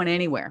you're not going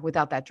anywhere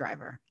without that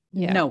driver.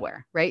 Yeah.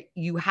 Nowhere, right?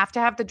 You have to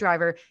have the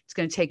driver. It's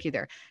going to take you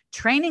there.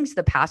 Training's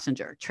the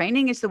passenger.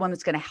 Training is the one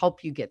that's going to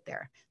help you get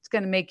there. It's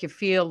going to make you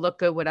feel, look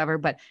good, whatever,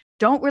 but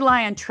don't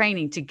rely on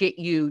training to get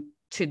you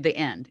to the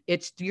end.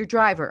 It's your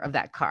driver of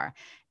that car.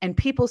 And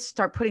people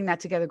start putting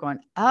that together going,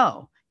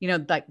 oh,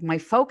 like my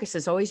focus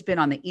has always been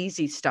on the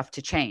easy stuff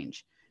to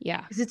change. Yeah.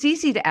 Because it's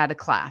easy to add a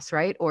class,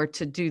 right? Or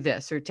to do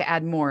this or to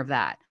add more of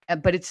that.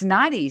 But it's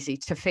not easy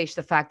to face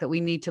the fact that we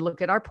need to look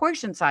at our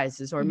portion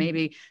sizes, or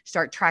maybe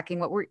start tracking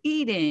what we're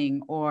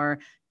eating, or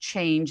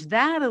change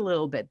that a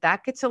little bit.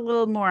 That gets a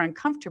little more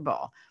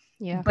uncomfortable.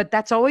 Yeah. But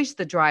that's always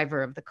the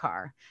driver of the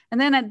car.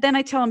 And then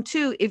I tell them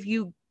too, if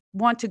you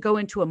want to go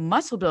into a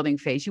muscle building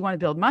phase, you want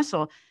to build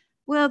muscle,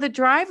 well, the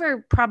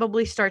driver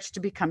probably starts to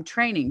become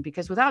training,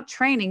 because without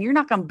training, you're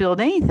not going to build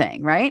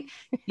anything, right?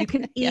 You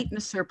can eat in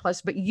a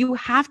surplus, but you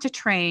have to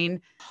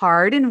train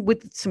hard and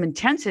with some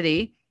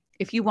intensity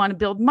if you want to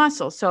build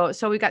muscle.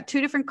 So we got 2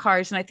 different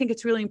cars. And I think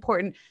it's really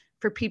important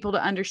for people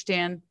to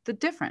understand the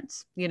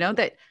difference,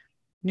 that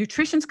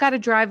nutrition's got to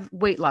drive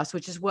weight loss,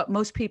 which is what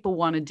most people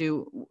want to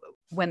do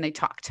when they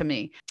talk to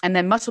me. And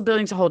then muscle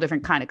building is a whole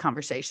different kind of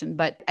conversation.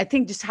 But I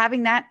think just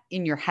having that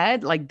in your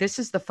head, like, this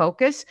is the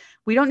focus.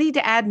 We don't need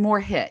to add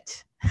more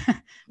HIIT.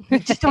 We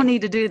just don't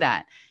need to do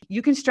that.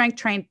 You can strength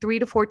train 3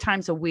 to 4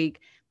 times a week,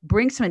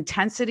 bring some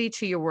intensity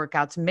to your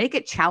workouts, make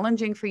it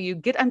challenging for you,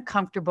 get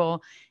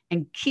uncomfortable,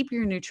 and keep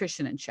your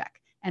nutrition in check.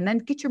 And then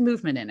get your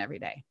movement in every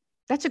day.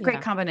 That's a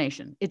great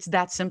combination. It's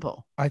that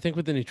simple. I think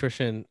with the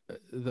nutrition,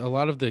 a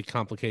lot of the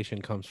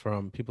complication comes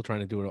from people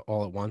trying to do it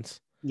all at once.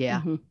 Yeah.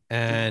 Mm-hmm.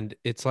 And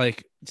it's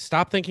like,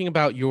 stop thinking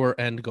about your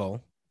end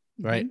goal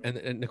right?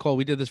 And Nicole,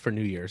 we did this for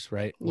New Year's,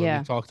 right? Where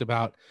we talked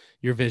about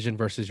your vision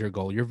versus your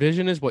goal. Your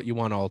vision is what you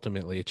want to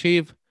ultimately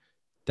achieve.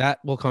 That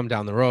will come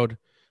down the road.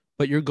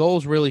 But your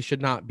goals really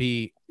should not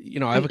be,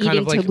 I have a kind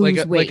of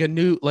like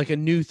a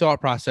new thought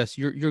process.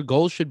 Your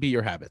goals should be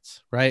your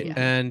habits, right? Yeah.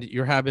 And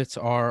your habits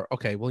are,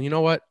 okay, well, you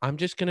know what? I'm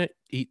just going to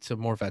eat some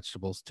more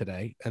vegetables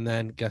today. And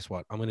then guess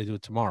what? I'm going to do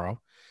it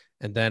tomorrow.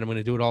 And then I'm going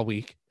to do it all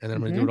week. And then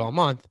I'm going to do it all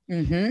month.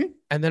 And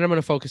then I'm going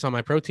to focus on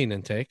my protein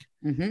intake.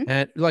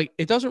 And like,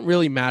 it doesn't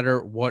really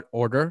matter what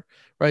order,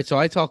 right? So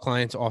I tell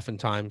clients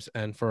oftentimes,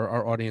 and for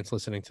our audience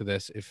listening to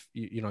this, if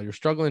you're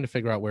struggling to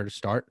figure out where to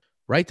start,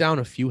 write down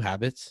a few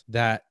habits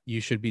that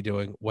you should be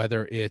doing,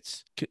 whether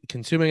it's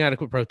consuming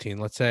adequate protein,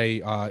 let's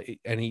say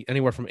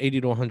anywhere from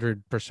 80 to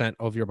 100%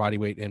 of your body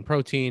weight in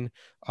protein,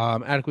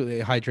 adequately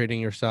hydrating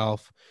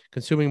yourself,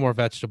 consuming more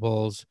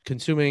vegetables,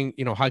 consuming,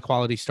 high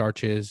quality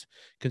starches,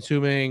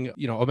 consuming,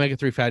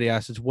 omega-3 fatty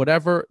acids,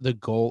 whatever the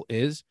goal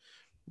is.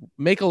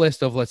 Make a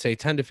list of, let's say,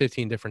 10 to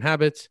 15 different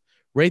habits.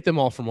 Rate them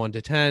all from 1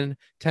 to 10,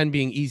 10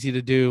 being easy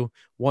to do,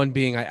 1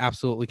 being I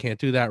absolutely can't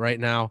do that right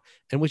now.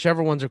 And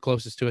whichever ones are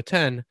closest to a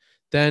 10,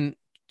 then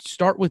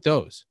start with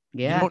those.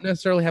 Yeah. You don't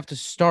necessarily have to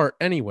start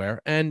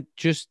anywhere, and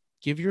just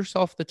give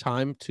yourself the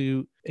time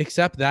to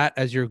accept that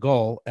as your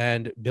goal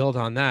and build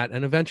on that.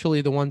 And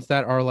eventually the ones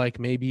that are like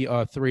maybe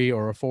a 3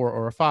 or a 4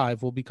 or a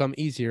 5 will become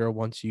easier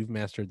once you've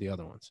mastered the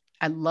other ones.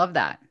 I love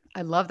that.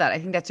 I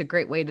think that's a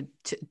great way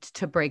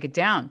to break it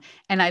down.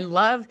 And I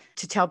love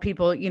to tell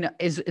people,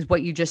 is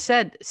what you just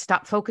said,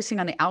 stop focusing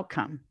on the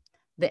outcome,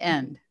 the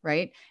end,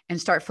 right?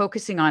 And start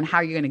focusing on how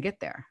you're going to get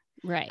there.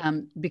 Right.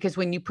 Because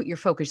when you put your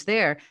focus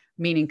there,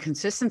 meaning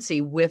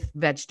consistency with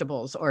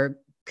vegetables or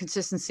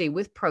consistency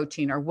with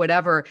protein or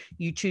whatever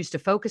you choose to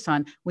focus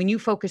on, when you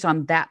focus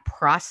on that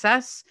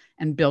process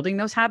and building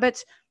those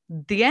habits,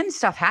 the end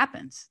stuff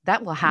happens.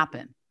 That will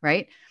happen,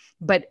 right?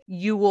 But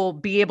you will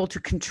be able to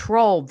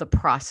control the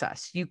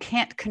process. You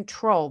can't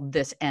control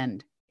this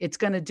end. It's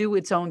going to do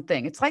its own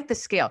thing. It's like the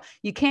scale.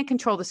 You can't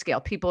control the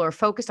scale. People are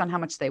focused on how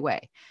much they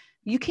weigh.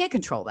 You can't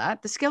control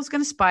that. The scale's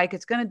going to spike.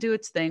 It's going to do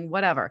its thing,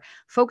 whatever.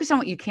 Focus on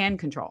what you can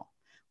control,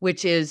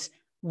 which is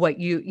what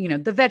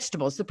the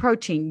vegetables, the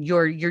protein,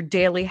 your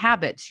daily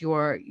habits,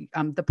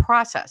 the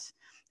process.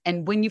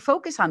 And when you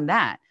focus on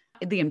that,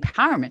 the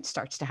empowerment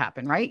starts to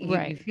happen, right?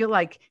 You feel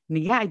like,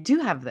 yeah, I do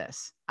have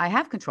this. I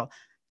have control.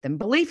 Then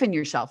belief in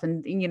yourself.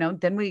 And,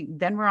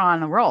 then we're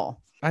on a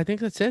roll. I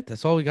think that's it.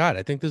 That's all we got.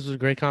 I think this was a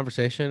great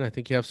conversation. I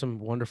think you have some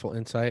wonderful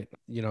insight.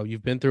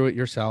 You've been through it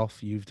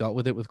yourself. You've dealt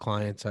with it with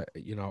clients. I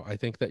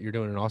think that you're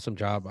doing an awesome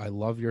job. I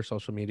love your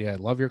social media. I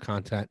love your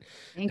content.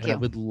 Thank you. I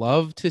would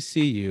love to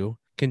see you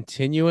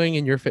continuing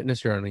in your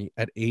fitness journey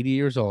at 80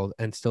 years old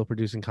and still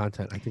producing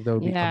content. I think that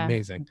would be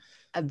amazing.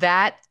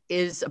 That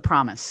is a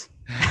promise.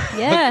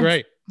 Yeah.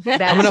 Great. I'm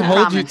going to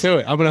hold you to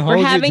it.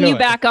 We're having you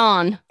back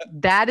on.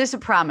 That is a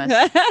promise.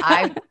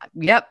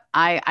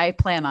 I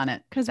plan on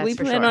it. Because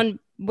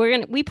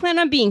we plan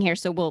on being here.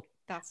 So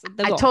that's the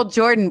goal. I told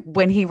Jordan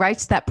when he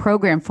writes that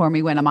program for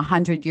me when I'm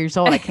 100 years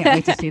old, I can't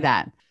wait to see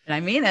that. And I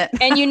mean it.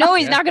 And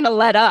he's not going to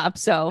let up.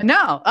 So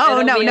no.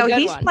 Oh no.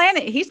 He's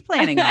planning. He's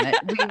planning on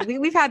it.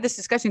 We've had this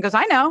discussion. He goes,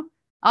 I know.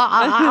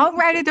 I'll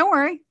write it. Don't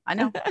worry. I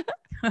know.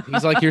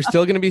 He's like, you're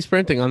still going to be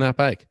sprinting on that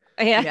bike.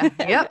 Yeah.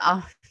 Yep.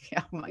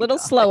 Yeah, little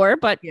slower,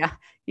 but yeah.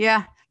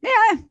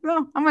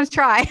 Well, I'm going to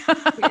try.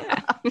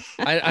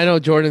 I know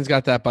Jordan's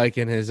got that bike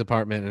in his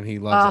apartment and he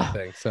loves that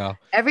thing. So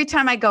every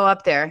time I go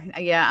up there,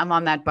 I'm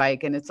on that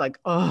bike and it's like,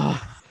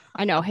 oh,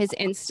 I know his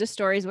Insta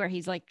stories where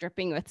he's like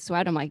dripping with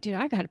sweat. I'm like, dude,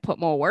 I got to put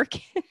more work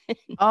in.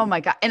 Oh my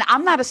God. And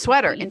I'm not a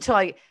sweater until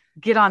I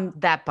get on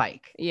that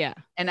bike. Yeah.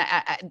 And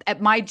at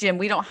my gym,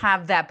 we don't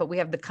have that, but we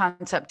have the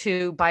Concept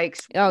 2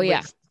 bikes. Oh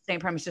yeah. Same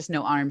premise, just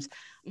no arms.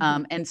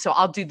 And so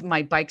I'll do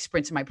my bike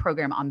sprints in my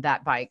program on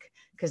that bike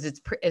because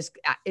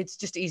it's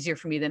just easier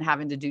for me than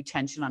having to do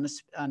tension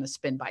on a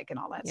spin bike and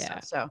all that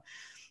stuff. So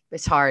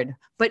it's hard,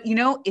 but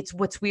it's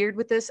what's weird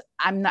with this.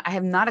 I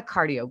am not a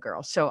cardio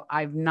girl, so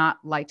I've not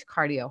liked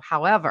cardio.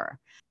 However,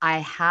 I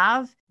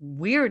have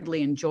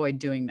weirdly enjoyed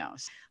doing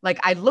those. Like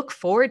I look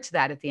forward to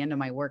that at the end of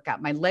my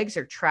workout. My legs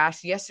are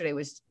trashed. Yesterday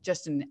was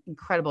just an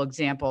incredible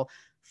example.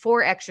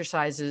 4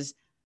 exercises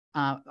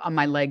on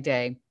my leg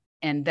day.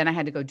 And then I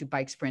had to go do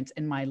bike sprints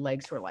and my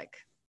legs were like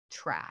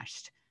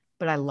trashed,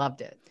 but I loved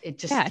it. It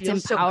just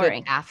feels so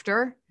good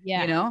after,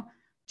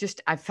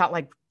 just, I felt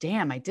like,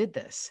 damn, I did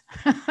this.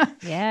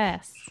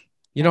 Yes.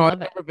 I've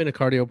never been a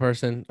cardio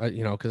person,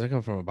 cause I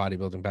come from a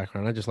bodybuilding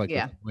background. I just like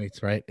lifting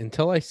weights, right?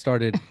 Until I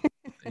started,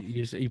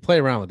 you play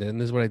around with it. And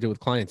this is what I do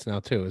with clients now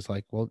too. It's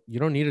like, well, you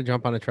don't need to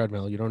jump on a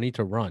treadmill. You don't need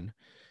to run.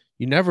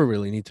 You never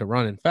really need to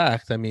run. In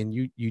fact, I mean,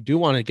 you do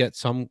want to get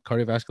some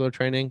cardiovascular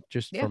training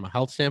just from a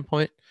health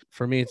standpoint.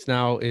 For me,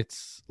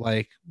 it's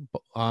like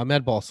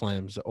med ball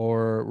slams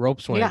or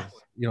rope swings,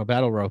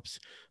 battle ropes,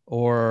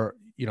 or,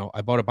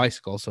 I bought a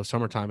bicycle. So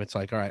summertime, it's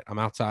like, all right, I'm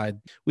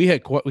outside. We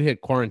had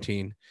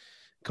quarantine,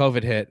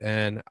 COVID hit.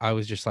 And I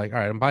was just like, all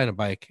right, I'm buying a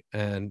bike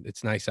and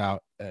it's nice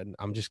out and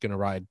I'm just going to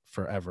ride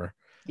forever.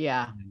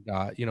 Yeah.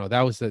 And,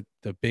 that was the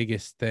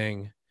biggest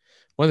thing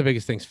one of the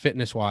biggest things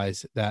fitness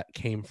wise that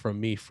came from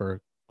me from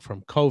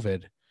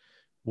COVID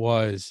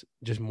was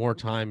just more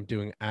time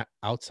doing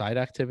outside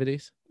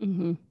activities.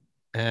 Mm-hmm.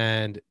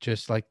 And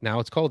just like now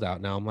it's cold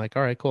out. Now I'm like,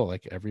 all right, cool.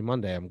 Like every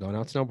Monday I'm going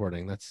out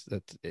snowboarding. That's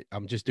it.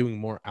 I'm just doing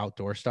more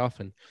outdoor stuff.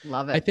 And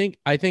love it.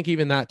 I think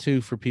even that too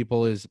for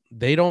people is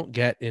they don't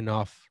get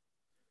enough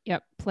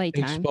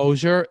playtime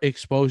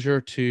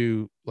exposure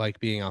to like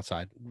being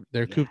outside.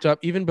 They're cooped up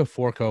even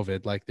before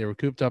COVID. Like they were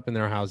cooped up in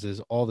their houses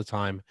all the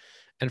time.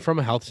 And from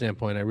a health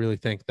standpoint, I really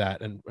think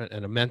that, and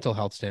a mental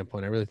health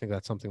standpoint, I really think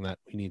that's something that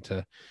we need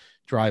to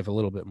drive a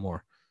little bit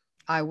more.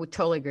 I would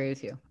totally agree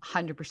with you.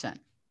 100%.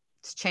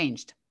 It's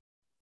changed.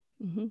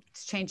 Mm-hmm.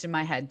 It's changed in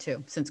my head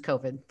too since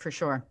COVID, for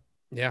sure.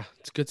 Yeah,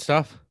 it's good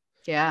stuff.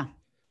 Yeah.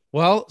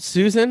 Well,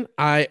 Susan,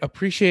 I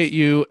appreciate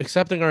you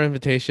accepting our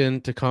invitation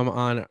to come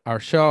on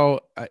our show.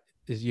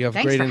 You have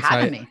great insight.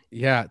 Having me.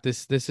 Yeah,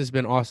 this has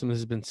been awesome. This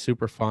has been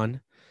super fun.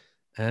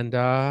 And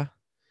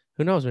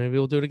who knows, maybe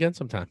we'll do it again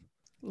sometime.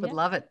 Would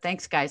love it.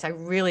 Thanks, guys. I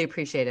really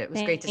appreciate it. It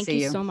was great to see you.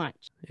 Thank you so much.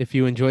 If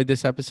you enjoyed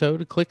this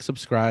episode, click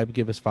subscribe,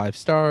 give us 5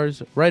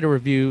 stars, write a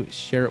review,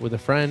 share it with a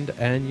friend,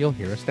 and you'll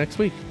hear us next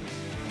week.